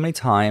comment so many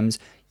times,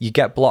 you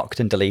get blocked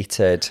and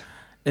deleted.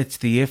 It's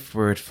the F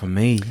word for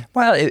me.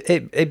 Well,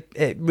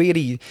 it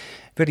really,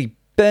 really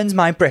burns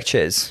my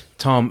britches.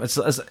 Tom, it's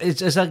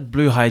like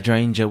Blue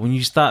Hydrangea. When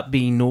you start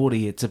being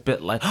naughty, it's a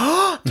bit like,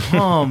 oh,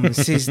 Tom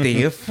says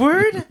the F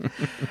word.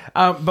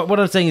 But what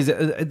I'm saying is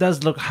it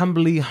does look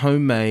humbly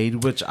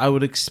homemade, which I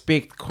would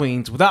expect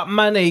queens without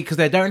money, because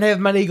they don't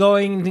have money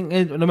going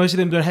in, most of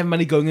them don't have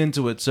money going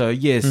into it. So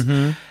yes.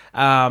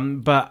 Mm-hmm.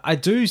 But I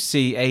do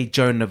see a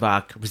Joan of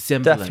Arc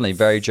resemblance. Definitely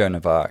very Joan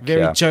of Arc.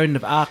 Very Joan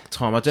of Arc,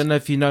 Tom. I don't know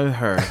if you know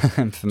her.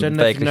 Don't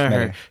know if you know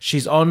her.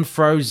 She's on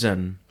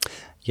Frozen.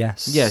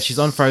 Yes. Yeah, she's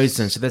on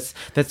Frozen, so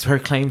that's her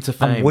claim to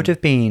fame. And would have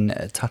been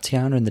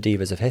Tatiana in the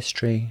Divas of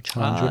History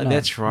challenge.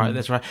 That's right,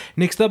 that's right.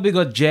 Next up, we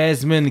got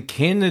Jasmine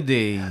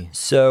Kennedy.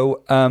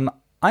 So,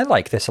 I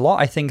like this a lot.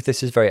 I think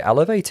this is very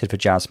elevated for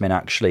Jasmine,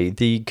 actually.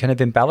 The kind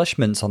of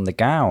embellishments on the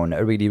gown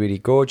are really, really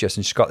gorgeous.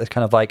 And she's got this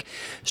kind of like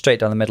straight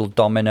down the middle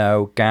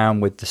domino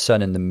gown with the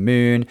sun and the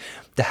moon.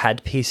 The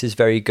headpiece is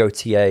very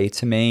Gautier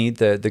to me.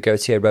 The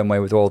Gautier runway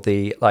with all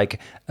the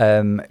like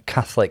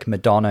Catholic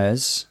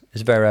Madonnas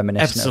is very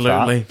reminiscent of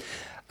that. Absolutely.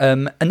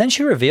 And then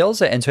she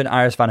reveals it into an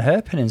Iris Van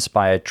Herpen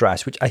inspired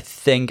dress, which I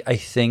think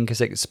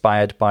is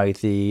inspired by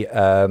the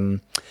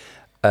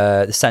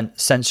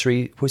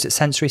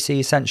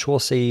Sensual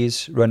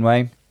Seas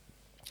runway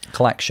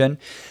collection.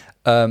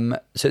 So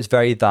it's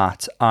very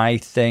that. I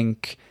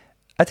think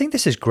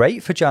this is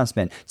great for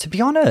Jasmine. To be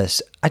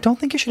honest, I don't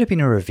think it should have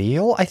been a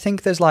reveal. I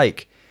think there's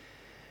like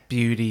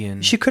beauty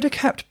and she could have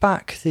kept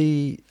back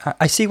the.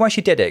 I see why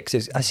she did it,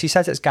 because as she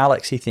says, it's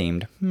galaxy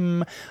themed.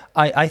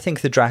 I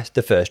think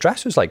the first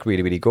dress was like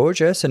really, really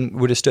gorgeous and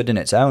would have stood in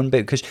its own, but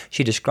because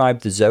she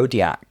described the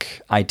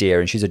zodiac idea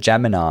and she's a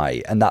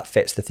Gemini, and that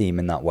fits the theme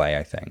in that way.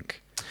 I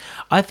think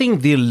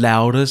the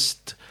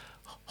loudest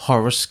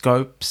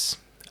horoscopes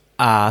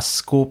are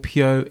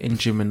Scorpio and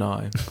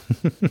Gemini.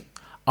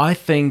 I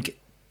think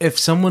if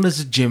someone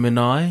is a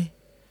Gemini,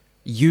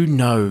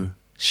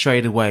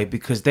 straight away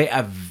because they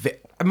are.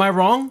 Am I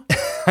wrong?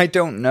 I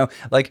don't know.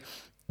 Like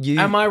you,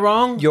 Am I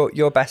wrong?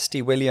 Your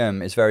bestie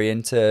William is very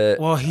into.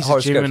 Well, he's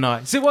horoscopes. a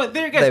Gemini. See what?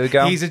 There it goes. There we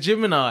go. He's a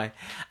Gemini.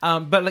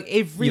 But like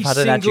every You've had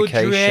an single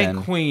education.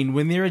 drag queen,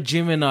 when they're a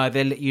Gemini,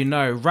 they let you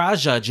know.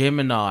 Raja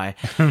Gemini.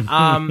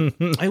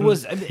 It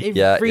was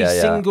every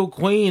single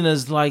queen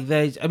is like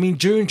they. I mean,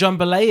 June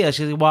Jambalaya.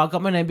 She's like, well, I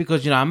got my name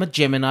because I'm a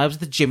Gemini. It was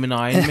the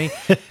Gemini in me.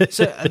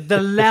 So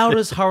the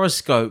loudest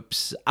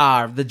horoscopes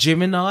are the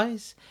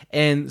Geminis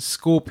and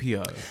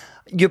Scorpio.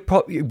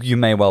 You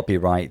may well be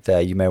right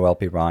there. You may well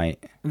be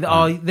right.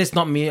 Oh, that's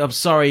not me. I'm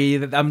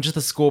sorry. I'm just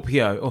a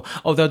Scorpio.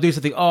 Or they'll do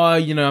something. Oh,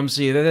 I'm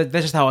sorry.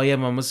 That's just how I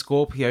am. I'm a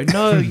Scorpio.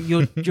 No,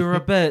 you're a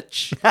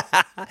bitch.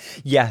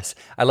 Yes,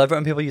 I love it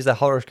when people use their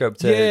horoscope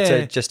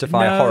to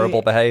justify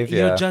horrible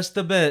behavior. You're just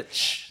a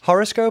bitch.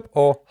 Horoscope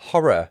or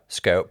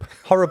horoscope?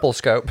 Horrible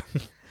scope.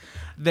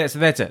 That's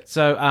it.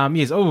 So,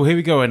 yes. Oh, here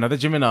we go. Another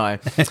Gemini.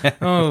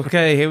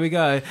 Okay, here we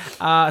go.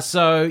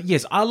 So,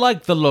 yes, I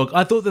like the look.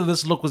 I thought that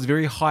this look was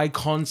very high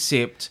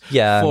concept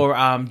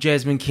for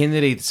Jasmine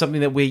Kennedy. Something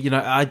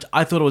that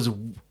I thought it was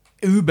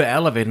uber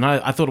elevated, and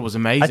I thought it was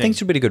amazing. I think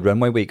it's a really good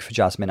runway week for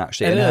Jasmine,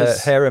 actually. And her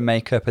hair and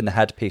makeup and the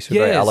headpiece were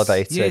very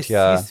elevated.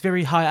 Yes,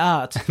 very high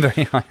art.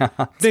 Very high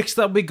art. Next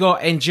up, we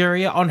got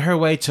Angeria on her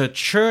way to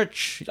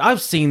church.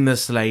 I've seen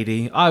this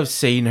lady. I've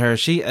seen her.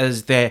 She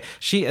is their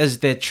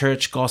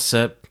church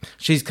gossip.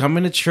 She's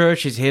coming to church.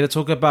 She's here to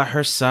talk about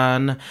her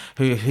son,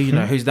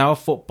 who's now a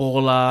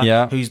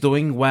footballer, who's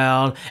doing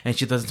well, and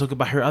she doesn't talk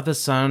about her other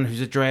son, who's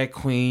a drag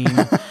queen,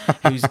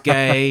 who's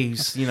gay,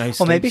 who's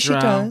Well, maybe she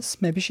does.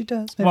 Maybe she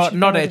does. Well,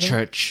 not at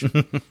church.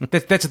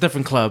 That's a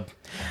different club.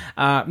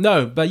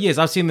 No, but yes,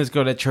 I've seen this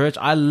girl at church.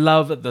 I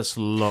love this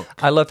look.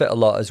 I love it a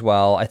lot as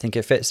well. I think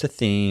it fits the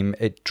theme.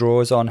 It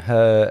draws on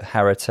her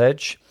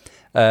heritage.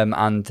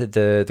 And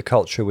the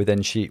culture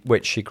within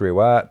which she grew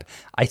up.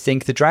 I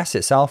think the dress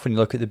itself, when you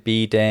look at the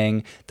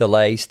beading, the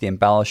lace, the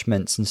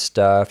embellishments and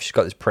stuff, she's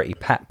got this pretty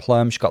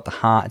peplum, she's got the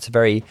heart. It's a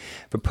very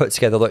put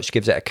together look. She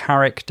gives it a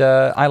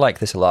character. I like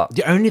this a lot.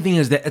 The only thing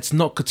is that it's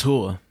not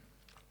couture.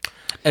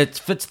 It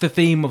fits the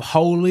theme of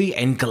holy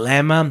and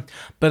glamour,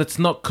 but it's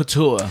not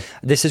couture.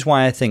 This is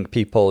why I think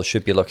people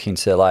should be looking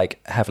to like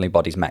Heavenly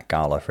Bodies Met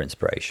Gala for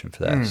inspiration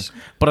for this.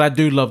 But I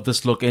do love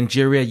this look.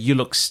 Angeria, you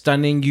look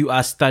stunning. You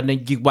are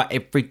stunning. You are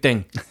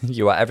everything.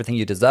 You are everything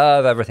you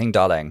deserve, everything,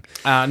 darling.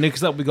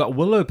 Next up, we got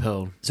Willow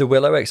Pill. So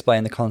Willow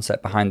explained the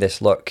concept behind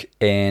this look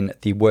in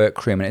the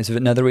workroom, and it's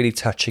another really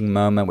touching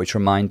moment which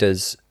reminds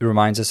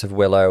us of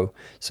Willow's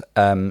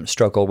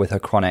struggle with her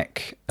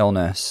chronic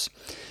illness.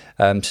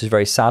 It's a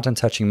very sad and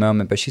touching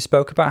moment, but she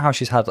spoke about how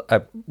she's had,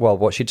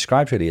 what she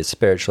described really as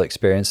spiritual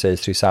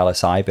experiences through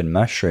psilocybin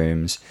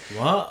mushrooms.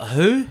 What?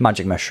 Who?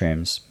 Magic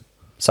mushrooms.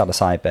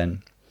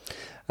 Psilocybin.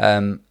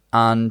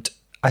 And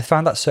I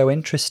found that so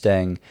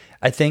interesting.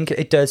 I think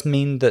it does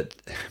mean that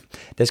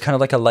there's kind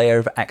of like a layer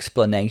of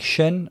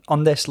explanation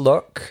on this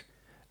look,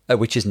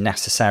 which is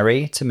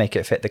necessary to make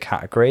it fit the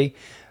category.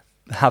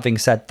 Having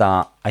said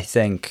that, I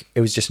think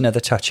it was just another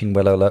touching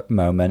Willow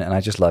moment, and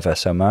I just love her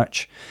so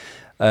much.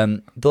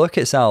 The look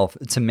itself,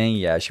 to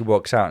me, she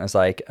walks out and is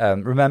like,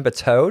 remember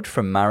Toad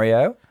from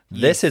Mario?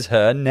 Yes. This is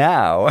her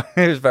now.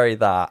 It was very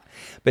that.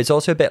 But it's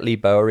also a bit Lee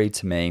Bowery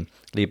to me.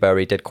 Lee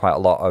Bowery did quite a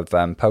lot of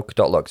polka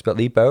dot looks, but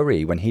Lee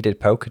Bowery, when he did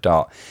polka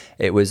dot,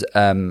 it was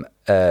a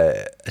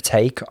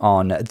take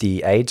on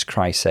the AIDS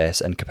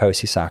crisis and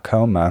Kaposi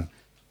sarcoma.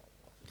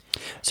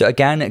 So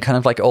again, it kind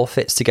of like all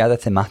fits together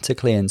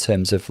thematically in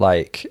terms of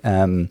like,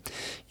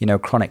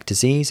 chronic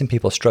disease and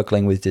people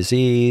struggling with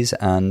disease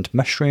and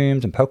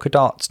mushrooms and polka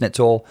dots, and it's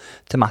all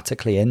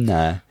thematically in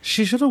there.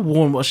 She should have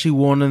worn what she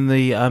wore in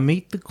the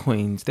Meet the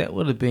Queens. That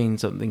would have been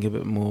something a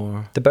bit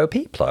more. The Bo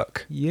Peep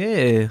look.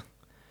 Yeah.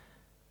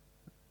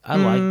 I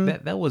like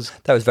that. That was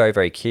very,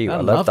 very cute.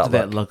 I loved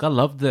that look. I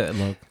loved that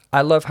look.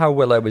 I love how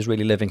Willow was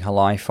really living her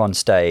life on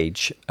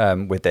stage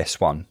with this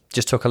one.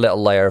 Just took a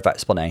little layer of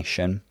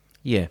explanation.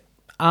 Yeah.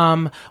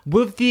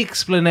 With the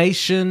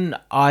explanation,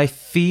 I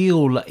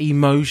feel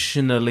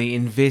emotionally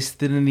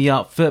invested in the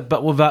outfit,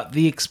 but without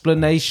the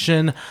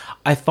explanation,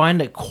 I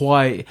find it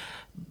quite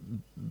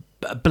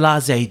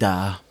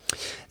blasé.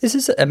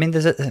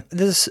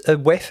 There's a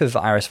whiff of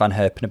Iris Van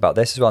Herpen about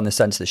this as well, in the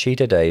sense that she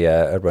did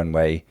a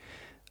runway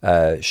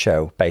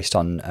show based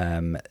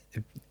on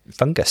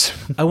fungus.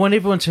 I want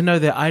everyone to know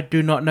that I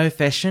do not know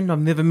fashion.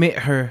 I've never met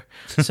her.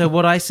 So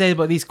what I say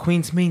about these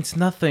queens means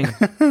nothing.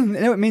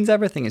 No, it means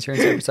everything. It's your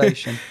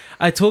interpretation.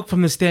 I talk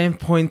from the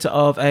standpoint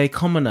of a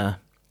commoner.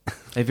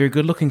 A very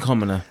good-looking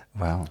commoner.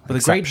 Wow. With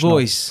a great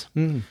voice.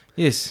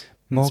 Yes.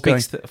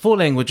 Speaks 4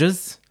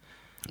 languages.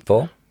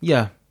 4?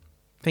 Yeah.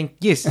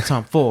 Yes,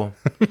 Tom, 4.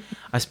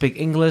 I speak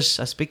English.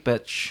 I speak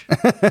bitch.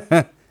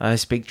 I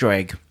speak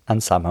drag.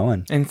 And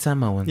Samoan.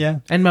 Yeah.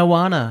 And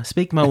Moana.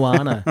 Speak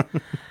Moana.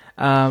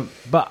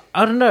 But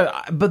I don't know.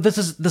 But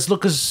this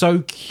look is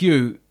so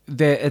cute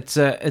that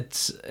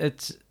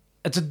it's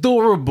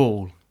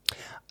adorable.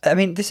 I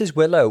mean, this is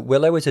Willow.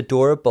 Willow is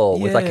adorable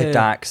with like a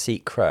dark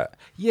secret.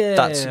 Yeah,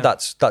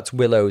 that's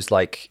Willow's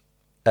like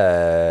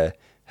her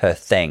her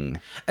thing.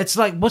 It's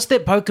like, what's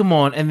that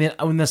Pokemon? And then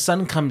when the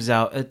sun comes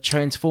out, it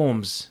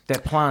transforms.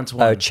 That plant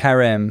one. Oh,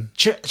 Cherim.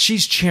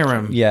 She's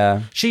Cherim.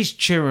 Yeah. She's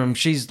Cherim.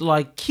 She's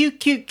like cute,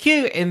 cute,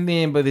 cute. And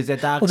then, but there's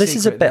that dark. Well, this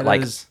is a secret bit that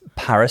like is-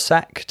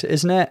 Parasect,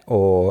 isn't it?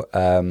 Or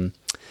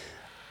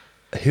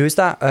who is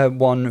that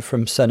one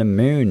from Sun and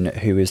Moon?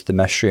 Who is the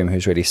mushroom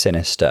who's really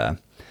sinister?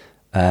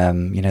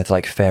 The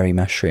like fairy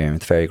mushroom,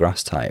 the fairy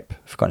grass type.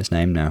 I've forgotten his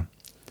name now.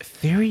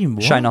 Very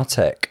what?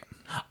 Shinotic.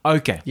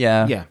 Okay.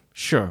 Yeah. Yeah.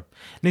 Sure.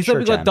 Next Sure, up,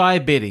 we got Jen.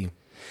 Diabetes.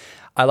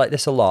 I like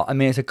this a lot. I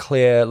mean, it's a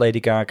clear Lady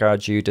Gaga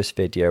Judas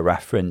video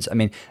reference. I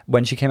mean,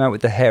 when she came out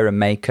with the hair and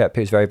makeup,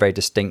 it was very, very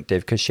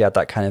distinctive because she had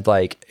that kind of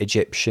like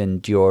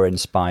Egyptian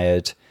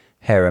Dior-inspired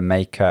hair and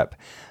makeup.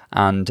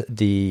 And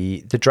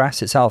the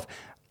dress itself,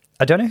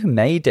 I don't know who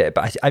made it,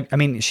 but I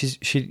mean,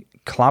 she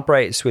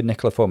collaborates with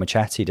Nicola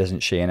Formichetti, doesn't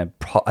she? And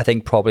I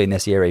think probably in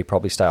this era, he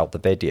probably styled the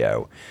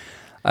video.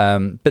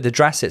 But the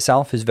dress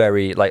itself is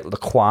very like La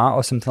Croix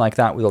or something like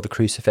that with all the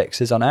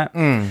crucifixes on it.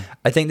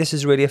 I think this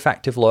is a really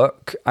effective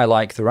look. I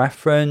like the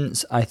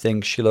reference. I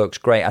think she looks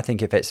great. I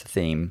think it fits the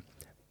theme.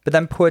 But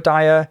then poor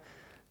Daya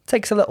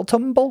takes a little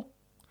tumble.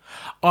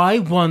 I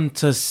want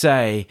to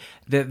say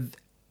that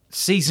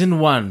season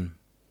 1,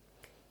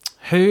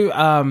 who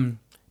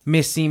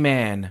Messy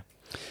Man,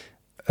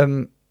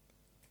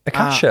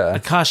 Akasha.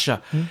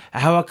 Akasha,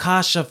 how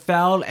Akasha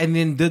fell and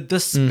then did the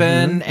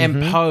spin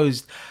and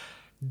posed.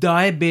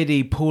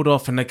 Diabetes pulled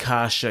off an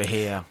Akasha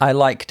here. I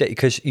liked it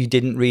because you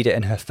didn't read it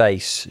in her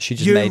face. She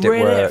just You made it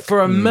read work. it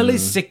for a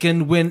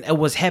millisecond when it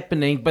was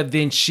happening, but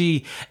then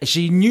she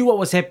knew what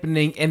was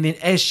happening, and then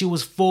as she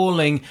was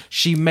falling,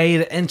 she made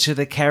it into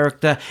the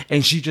character,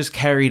 and she just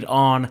carried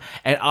on.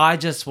 And I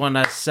just want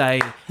to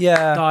say,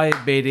 Yeah.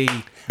 Diabetes,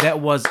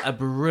 that was a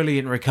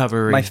brilliant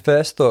recovery. My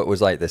first thought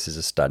was like, this is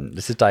a stunt.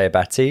 This is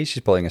Diabetes.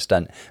 She's pulling a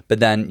stunt. But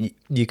then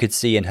you could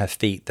see in her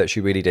feet that she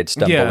really did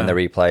stumble when they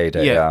replayed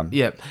it.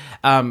 Yeah.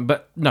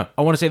 But no,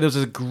 I want to say this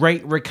was a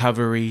great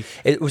recovery.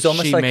 It was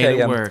almost She like made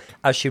it work.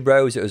 as she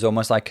rose, it was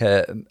almost like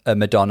a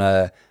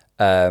Madonna,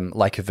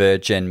 like a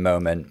virgin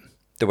moment.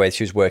 The way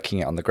she was working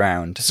it on the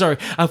ground. Sorry,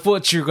 I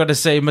thought you were going to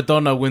say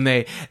Madonna when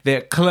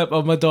that clip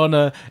of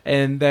Madonna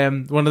and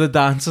one of the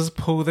dancers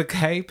pull the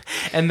cape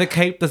and the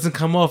cape doesn't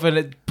come off and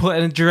it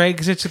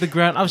drags her to the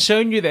ground. I've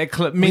shown you that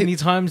clip many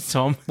times,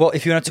 Tom. Well,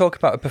 if you want to talk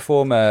about a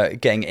performer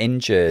getting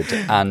injured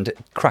and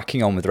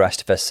cracking on with the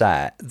rest of her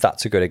set,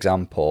 that's a good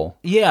example.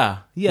 Yeah.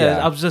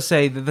 Yeah. I was just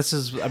saying that this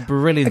is a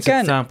brilliant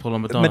example of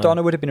Madonna.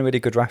 Madonna would have been a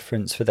really good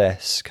reference for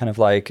this, kind of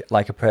like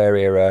a prayer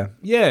era.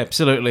 Yeah,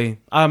 absolutely.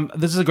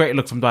 This is a great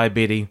look from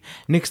Diabetes.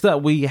 Next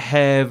up, we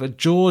have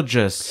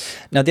Georges.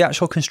 Now, the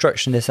actual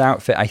construction of this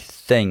outfit, I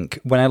think,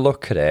 when I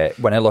look at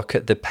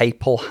the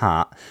papal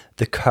hat,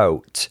 the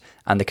coat,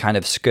 and the kind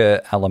of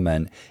skirt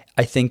element,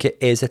 I think it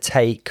is a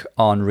take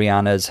on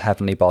Rihanna's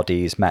Heavenly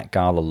Bodies Met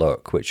Gala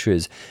look, which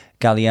was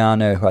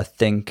Galliano, who I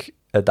think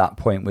at that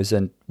point was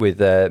in with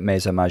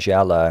Mesa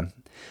Maggiella,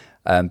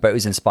 but it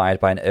was inspired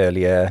by an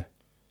earlier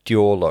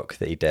Dior look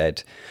that he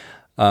did.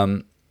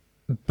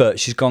 But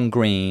she's gone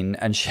green,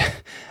 and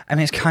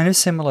it's kind of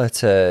similar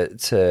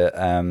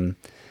to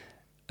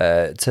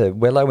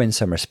Willow in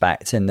some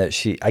respects, in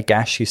that I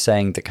guess she's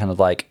saying that kind of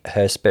like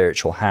her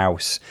spiritual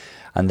house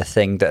and the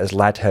thing that has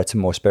led her to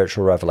more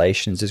spiritual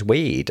revelations is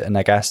weed. And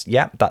I guess,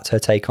 that's her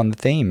take on the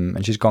theme.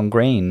 And she's gone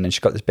green, and she's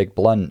got this big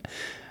blunt.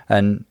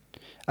 And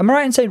am I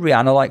right in saying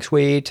Rihanna likes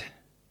weed?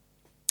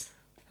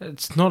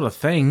 It's not a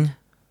thing.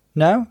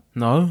 No?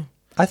 No,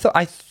 I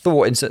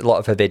thought in a lot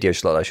of her videos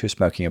she looked like she was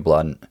smoking a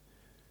blunt.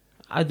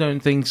 I don't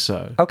think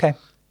so. Okay.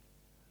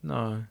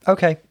 No.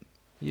 Okay.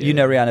 Yeah. You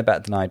know Rihanna better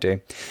than I do.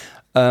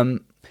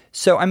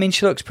 So, I mean,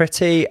 she looks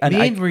pretty. And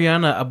Me and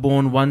Rihanna are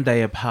born one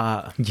day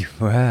apart. You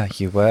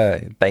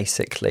were,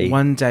 basically.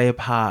 One day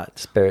apart.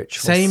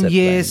 Spiritual Same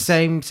year,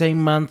 siblings.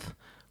 same month.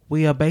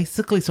 We are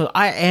basically... So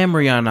I am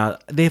Rihanna,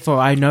 therefore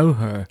I know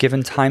her.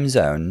 Given time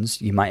zones,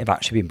 you might have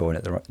actually been born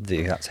at the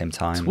exact same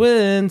time.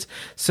 Twins.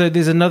 So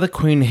there's another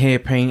queen here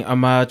paying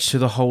homage to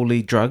the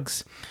holy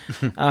drugs,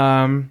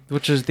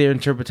 which is their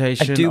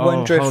interpretation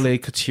of holy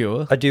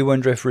couture. I do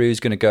wonder if Rue's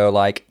going to go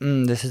like,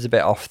 this is a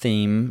bit off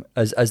theme,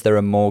 as there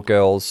are more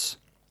girls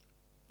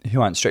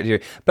who aren't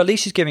strictly... But at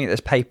least she's giving it this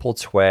papal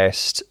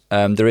twist.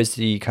 There is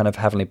the kind of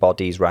Heavenly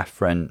Bodies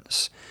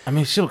reference. I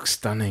mean, she looks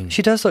stunning.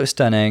 She does look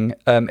stunning.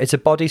 It's a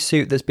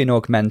bodysuit that's been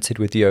augmented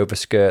with the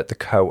overskirt, the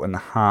coat, and the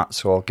hat,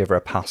 so I'll give her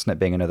a pass on it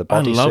being another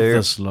bodysuit.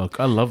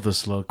 I love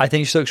this look. I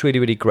think she looks really,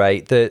 really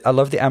great. I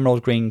love the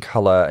emerald green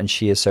colour, and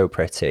she is so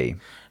pretty.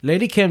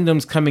 Lady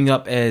Camden's coming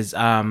up as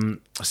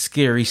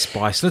Scary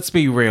Spice. Let's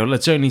be real.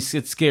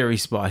 It's Scary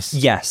Spice.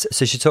 Yes,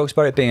 so she talks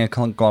about it being a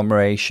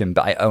conglomeration,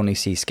 but I only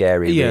see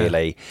Scary,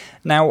 really.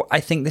 Now,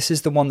 I think this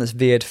is the one that's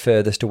veered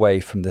furthest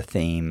away from the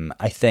theme.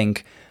 I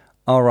think...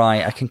 all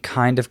right, I can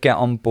kind of get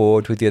on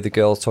board with the other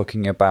girls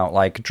talking about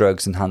like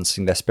drugs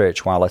enhancing their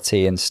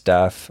spirituality and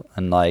stuff,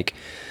 and like,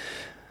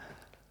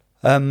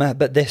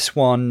 but this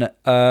one,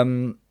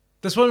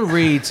 This one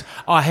reads,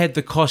 I had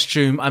the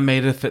costume, I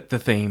made it fit the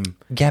theme.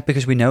 Yeah,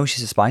 because we know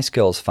she's a Spice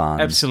Girls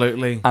fan.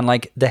 Absolutely. And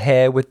like the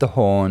hair with the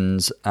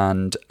horns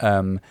and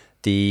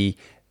the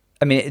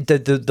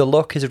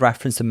look is a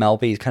reference to Mel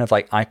B's kind of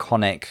like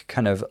iconic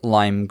kind of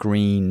lime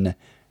green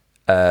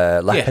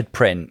leopard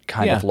print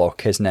kind of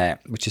look, isn't it?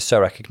 Which is so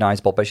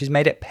recognizable. But she's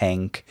made it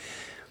pink.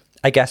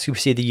 I guess we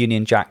see the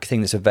Union Jack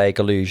thing that's a vague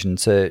allusion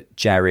to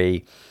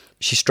Jerry.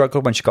 She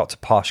struggled when she got to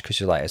Posh because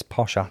she's like, it's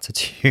Posh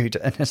attitude.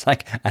 And it's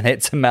like, and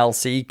it's a Mel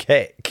C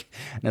kick.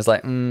 And it's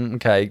like,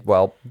 okay,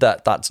 well,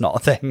 that's not a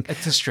thing.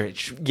 It's a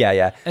stretch.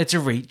 Yeah. It's a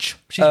reach.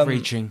 She's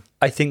reaching.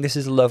 I think this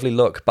is a lovely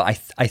look, but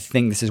I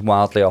think this is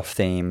wildly off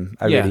theme.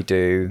 I really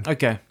do.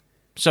 Okay.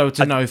 So it's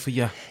a no for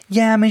you.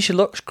 Yeah, I mean, she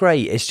looks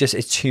great. It's just,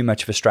 it's too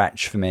much of a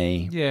stretch for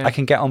me. Yeah. I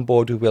can get on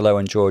board with Willow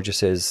and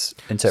George's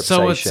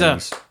interpretations. So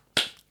it's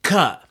a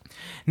cut.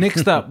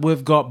 Next up,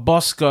 we've got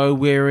Bosco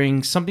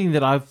wearing something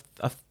that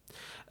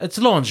it's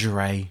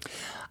lingerie.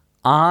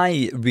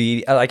 I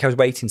was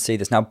waiting to see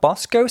this. Now,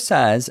 Bosco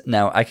says,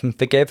 now I can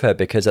forgive her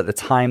because at the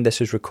time this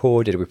was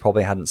recorded, we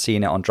probably hadn't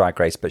seen it on Drag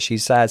Race, but she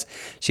says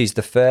she's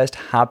the first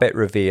habit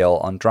reveal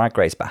on Drag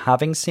Race. But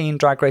having seen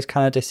Drag Race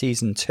Canada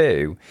Season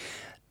 2,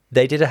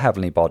 they did a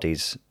Heavenly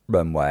Bodies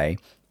runway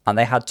and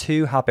they had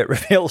 2 habit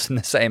reveals in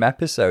the same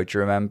episode. Do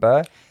you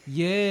remember?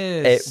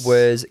 Yes. It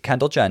was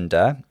Kendall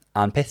Jenner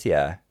and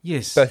Pythia.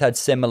 Yes. Both had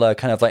similar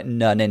kind of like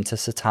nun into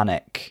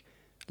satanic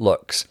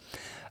looks.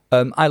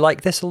 I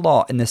like this a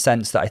lot in the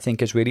sense that I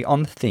think is really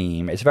on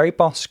theme. It's very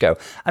Bosco.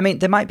 I mean,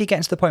 they might be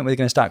getting to the point where they're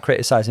going to start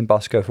criticising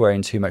Bosco for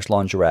wearing too much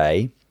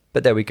lingerie,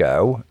 but there we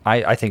go.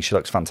 I think she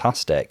looks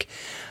fantastic.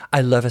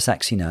 I love a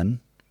sexy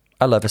nun.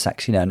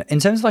 In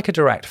terms of like a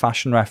direct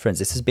fashion reference,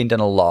 this has been done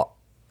a lot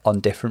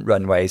on different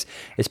runways.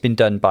 It's been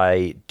done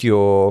by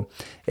Dior.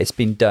 It's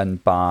been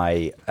done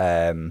by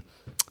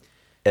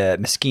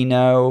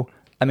Moschino.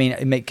 I mean,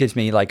 it gives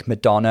me like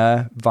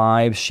Madonna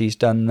vibes. She's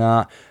done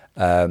that.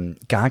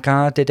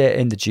 Gaga did it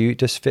in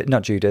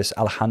the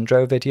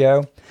Alejandro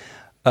video.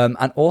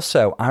 And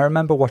also, I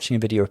remember watching a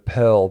video of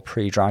Pearl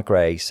pre-Drag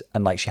Race,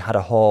 and like she had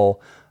a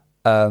whole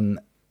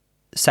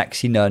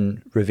sexy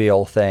nun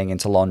reveal thing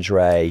into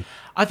lingerie.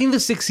 I think the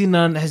sexy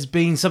nun has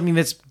been something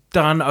that's been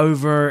done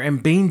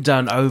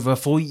over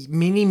for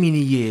many, many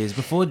years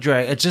before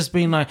drag. It's just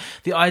been like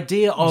the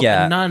idea of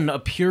a nun, a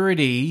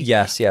purity,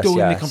 doing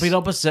the complete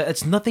opposite.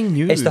 It's nothing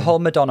new. It's the whole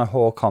Madonna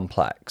whore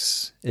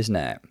complex, isn't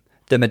it?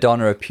 The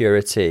Madonna of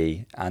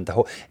purity and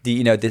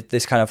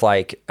this kind of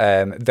like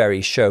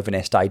very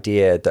chauvinist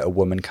idea that a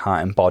woman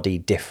can't embody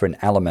different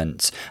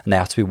elements and they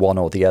have to be one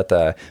or the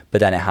other,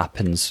 but then it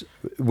happens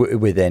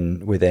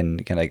within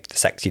kind of like the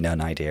sexy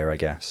nun idea, I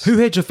guess. Who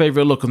had your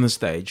favourite look on the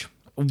stage?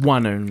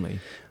 One only.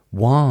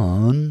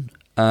 One?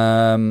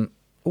 I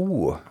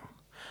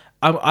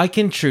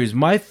can choose.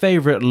 My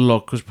favourite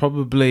look was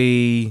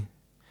probably,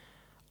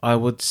 I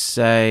would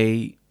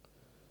say...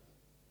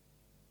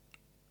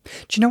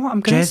 Do you know what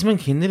I'm going Jasmine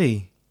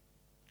Kennedy.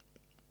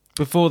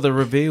 Before the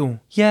reveal.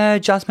 Yeah,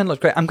 Jasmine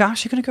looked great. I'm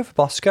actually going to go for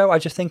Bosco. I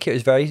just think it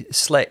was very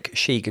slick,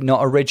 chic,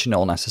 not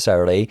original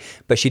necessarily,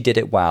 but she did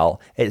it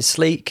well. It's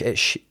sleek,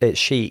 it's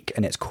chic,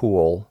 and it's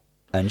cool.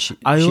 And she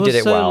did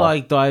it well. I also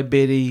like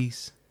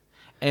Diabetes,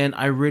 and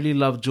I really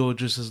love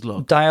George's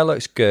look. Dia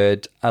looks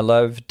good. I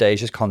love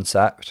Deja's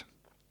concept.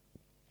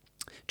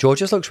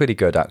 George's looks really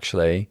good,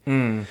 actually.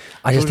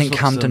 I just think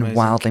Camden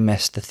wildly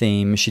missed the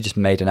theme. She just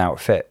made an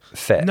outfit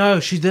fit. No,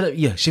 she did it.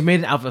 Yeah, she made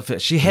an outfit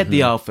fit. She had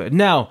the outfit.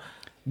 Now,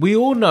 we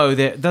all know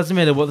that it doesn't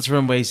matter what this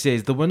runway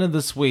says. The winner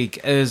this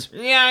week is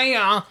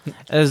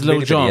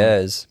Lil Jon.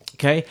 Is.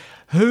 Okay,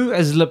 who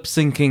is lip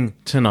syncing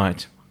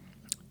tonight?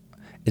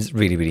 It's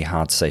really, really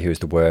hard to say who's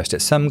the worst.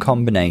 It's some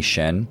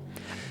combination.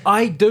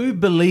 I do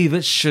believe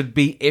it should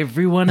be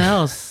everyone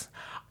else.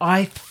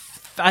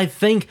 I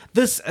think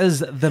this is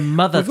the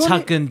mother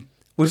tucking.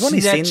 We've only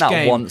seen that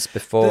game. Once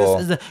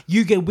before.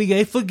 We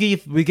gave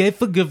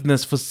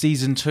forgiveness for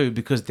season 2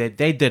 because they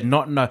did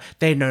not know.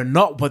 They know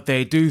not what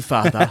they do,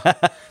 Father.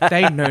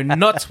 They know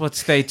not what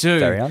they do.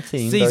 Very on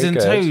theme. Season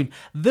very 2.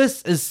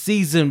 This is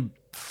season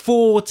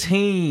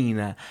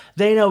 14.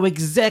 They know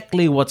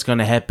exactly what's going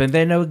to happen.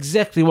 They know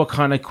exactly what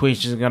kind of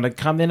questions are going to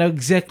come. They know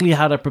exactly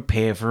how to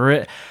prepare for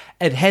it.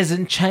 It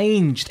hasn't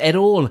changed at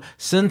all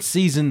since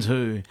season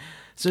 2.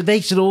 So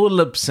they should all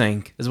lip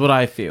sync, is what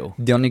I feel.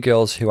 The only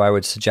girls who I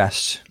would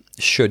suggest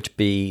should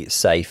be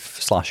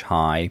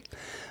safe/high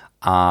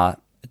are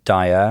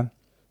Dia,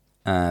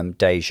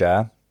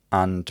 Deja,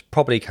 and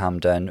probably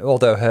Camden,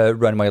 although her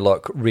runway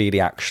look really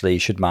actually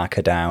should mark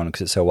her down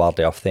because it's so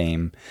wildly off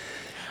theme.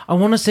 I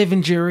want to say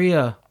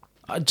Vingeria,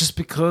 just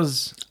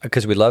because...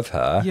 Because we love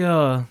her.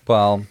 Yeah.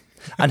 Well...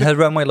 And her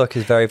runway look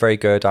is very, very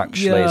good,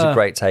 actually. Yeah. It's a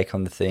great take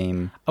on the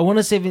theme. I want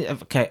to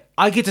save... Okay,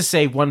 I get to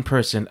save one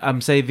person. I'm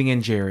saving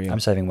Angeria.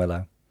 I'm saving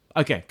Willow.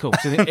 Okay, cool.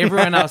 So then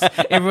everyone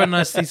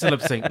else needs to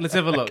lip sync. Let's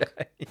have a look.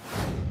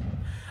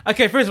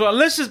 Okay, first of all,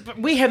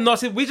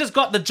 we just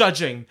got the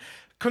judging.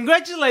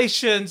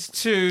 Congratulations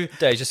to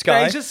Deja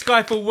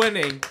Skye for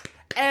winning.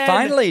 And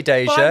finally,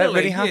 Deja.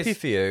 Really happy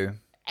for you.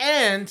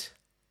 And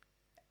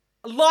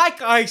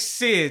like I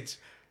said,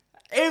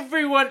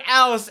 everyone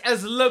else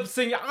as lip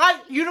sync.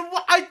 You know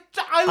what?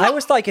 I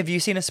was like, have you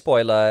seen a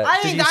spoiler?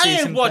 I Did you ain't see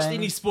something? watched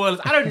any spoilers.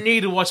 I don't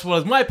need to watch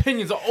spoilers. My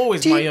opinions are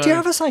always my own. Do you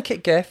have a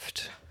psychic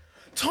gift?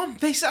 Tom,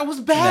 they said it was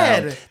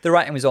bad. No. The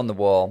writing was on the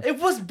wall. It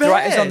was bad. The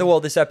writing was on the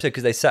wall this episode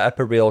because they set up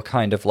a real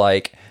kind of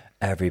like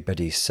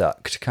everybody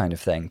sucked kind of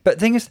thing. But the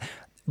thing is,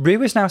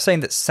 Rue is now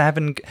saying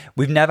that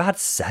we've never had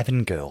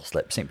 7 girls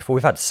lip sync before.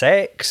 We've had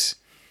 6.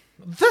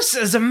 This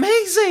is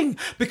amazing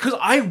because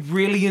I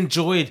really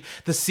enjoyed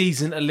the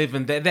season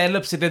 11. Their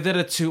lip sync, they did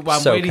it to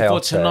So Waiting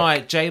chaotic. for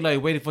Tonight, J-Lo,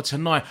 Waiting for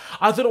Tonight.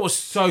 I thought it was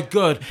so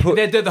good.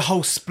 They did the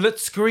whole split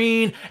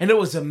screen and it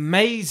was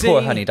amazing.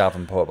 Poor Honey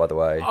Davenport, by the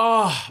way.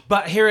 Oh,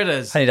 but here it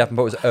is. Honey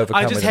Davenport was overcome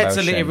I just with had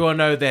emotion. to let everyone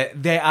know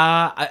that they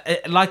are,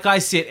 like I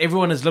said,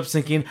 everyone is lip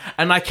syncing,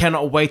 and I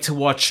cannot wait to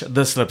watch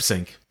this lip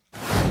sync.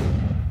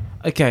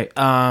 Okay,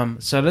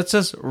 so let's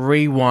just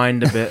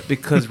rewind a bit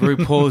because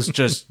RuPaul's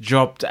just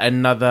dropped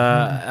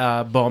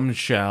another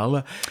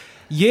bombshell.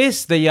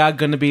 Yes, they are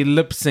going to be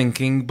lip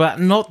syncing, but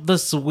not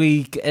this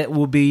week. It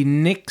will be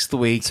next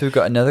week. So we've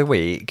got another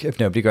week of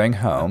nobody going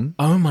home.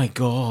 Oh my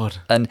god.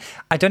 And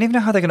I don't even know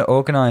how they're going to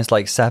organise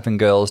like 7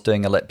 girls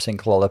doing a lip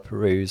sync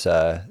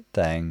Lollapalooza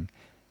thing.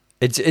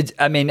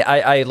 I mean,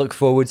 I look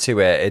forward to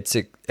it.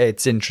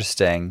 It's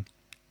interesting.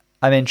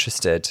 I'm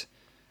interested.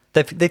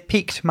 They've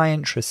piqued my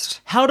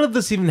interest. How did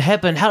this even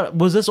happen? How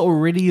was this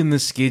already in the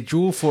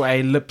schedule for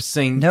a lip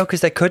sync? No, because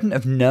they couldn't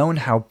have known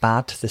how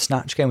bad the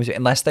Snatch Game was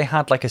unless they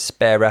had like a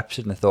spare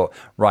episode and they thought,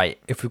 right,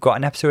 if we've got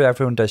an episode where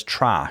everyone does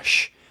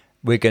trash,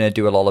 we're going to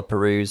do a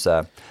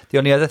Lollapalooza. The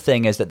only other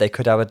thing is that they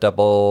could have a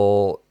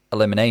double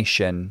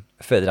elimination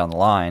further down the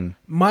line.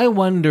 My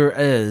wonder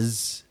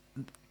is,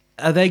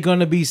 are they going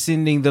to be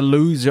sending the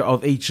loser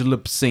of each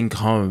lip sync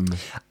home?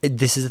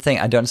 This is the thing.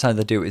 I don't understand how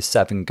they do it with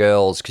 7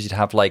 girls because you'd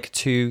have like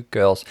 2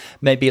 girls,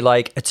 maybe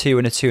like a 2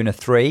 and a 2 and a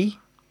 3.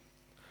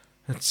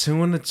 A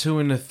 2 and a 2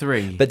 and a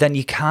 3. But then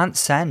you can't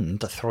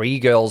send 3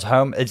 girls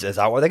home. Is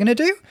that what they're going to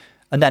do?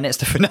 And then it's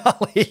the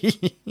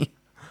finale.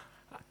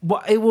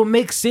 Well, it will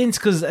make sense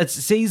because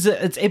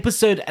it's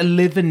episode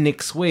 11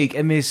 next week,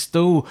 and there's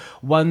still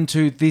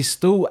there's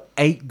still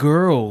 8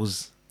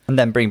 girls. And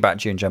then bring back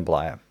June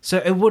Jambalaya.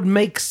 So it would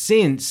make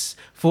sense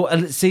for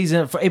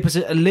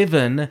episode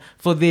 11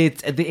 for there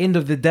at the end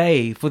of the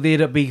day for there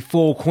to be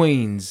 4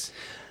 queens.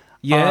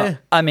 Yeah.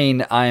 I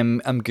mean,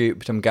 I'm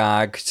gooped. I'm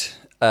gagged.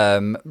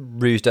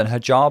 Rue's done her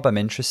job. I'm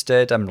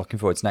interested. I'm looking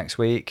forward to next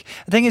week.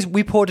 The thing is,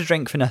 we poured a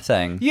drink for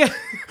nothing. Yeah,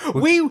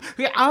 we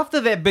after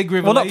that big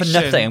revelation. Well, not for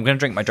nothing. I'm going to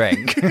drink my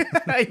drink.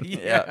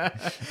 Yeah.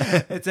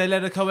 It's a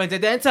little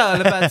coincidental,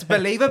 but it's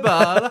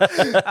believable.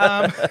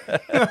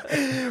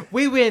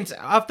 We went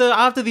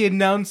after the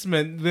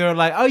announcement. They were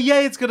like, "Oh yeah,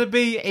 it's going to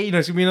be it's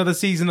going to be another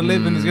season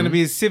 11. There's going to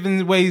be a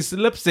 7 ways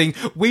lip sync."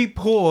 We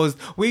paused.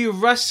 We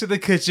rushed to the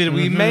kitchen.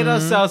 We made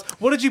ourselves.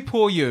 What did you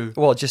pour you?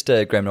 Well, just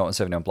a Graham Norton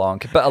Sauvignon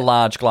Blanc, but a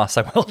large glass,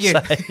 I will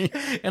say.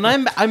 And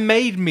I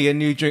made me a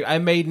new drink. I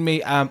made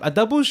me a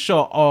double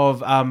shot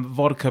of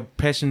vodka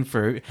passion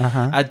fruit,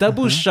 a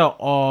double shot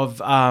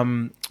of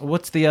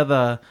what's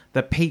the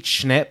peach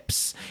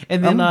schnapps,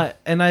 and then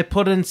I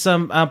put in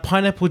some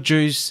pineapple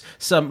juice,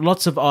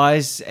 lots of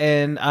ice,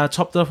 and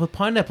topped it off with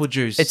pineapple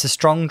juice. It's a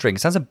strong drink.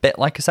 Sounds a bit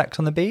like a Sex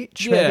on the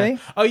Beach, maybe.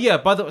 Oh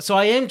yeah. So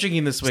I am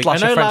drinking this week.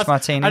 Slash a French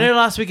martini. I know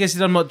last week I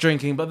said I'm not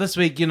drinking, but this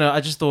week,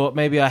 I just thought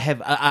maybe I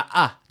have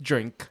a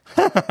drink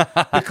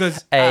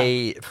because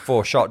a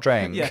 4-shot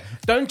drink. Yeah,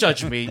 don't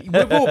judge me.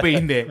 We've all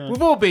been there.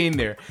 We've all been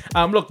there.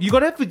 Look,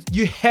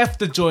 you have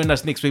to join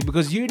us next week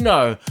because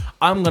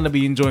I'm going to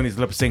be enjoying these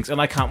lip syncs,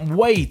 and I can't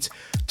wait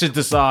to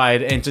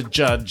decide and to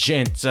judge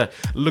and to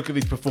look at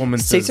these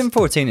performances. Season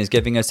 14 is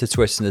giving us the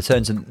twists and the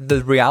turns, and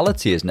the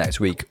reality is next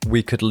week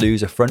we could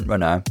lose a front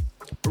runner.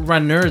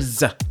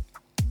 Runners.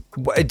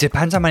 It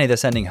depends how many they're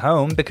sending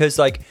home because,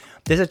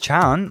 there's a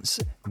chance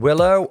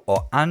Willow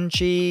or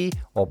Angie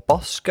or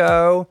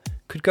Bosco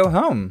could go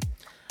home.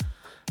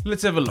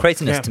 Let's have a look.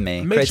 Craziness to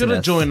me. Make sure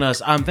to join us.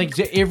 Thank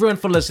you to everyone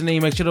for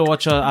listening. Make sure to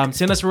watch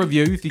send us a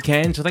review if you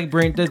can. So thank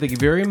Brent did. Thank you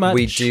very much.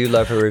 We do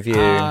love a review.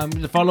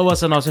 Follow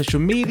us on our social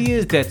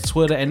medias. That's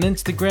Twitter and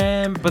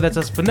Instagram. But that's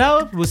us for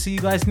now. We'll see you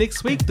guys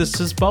next week. This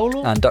is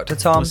Bolo. And Dr.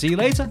 Tom. We'll see you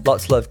later.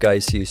 Lots of love,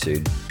 guys. See you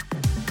soon.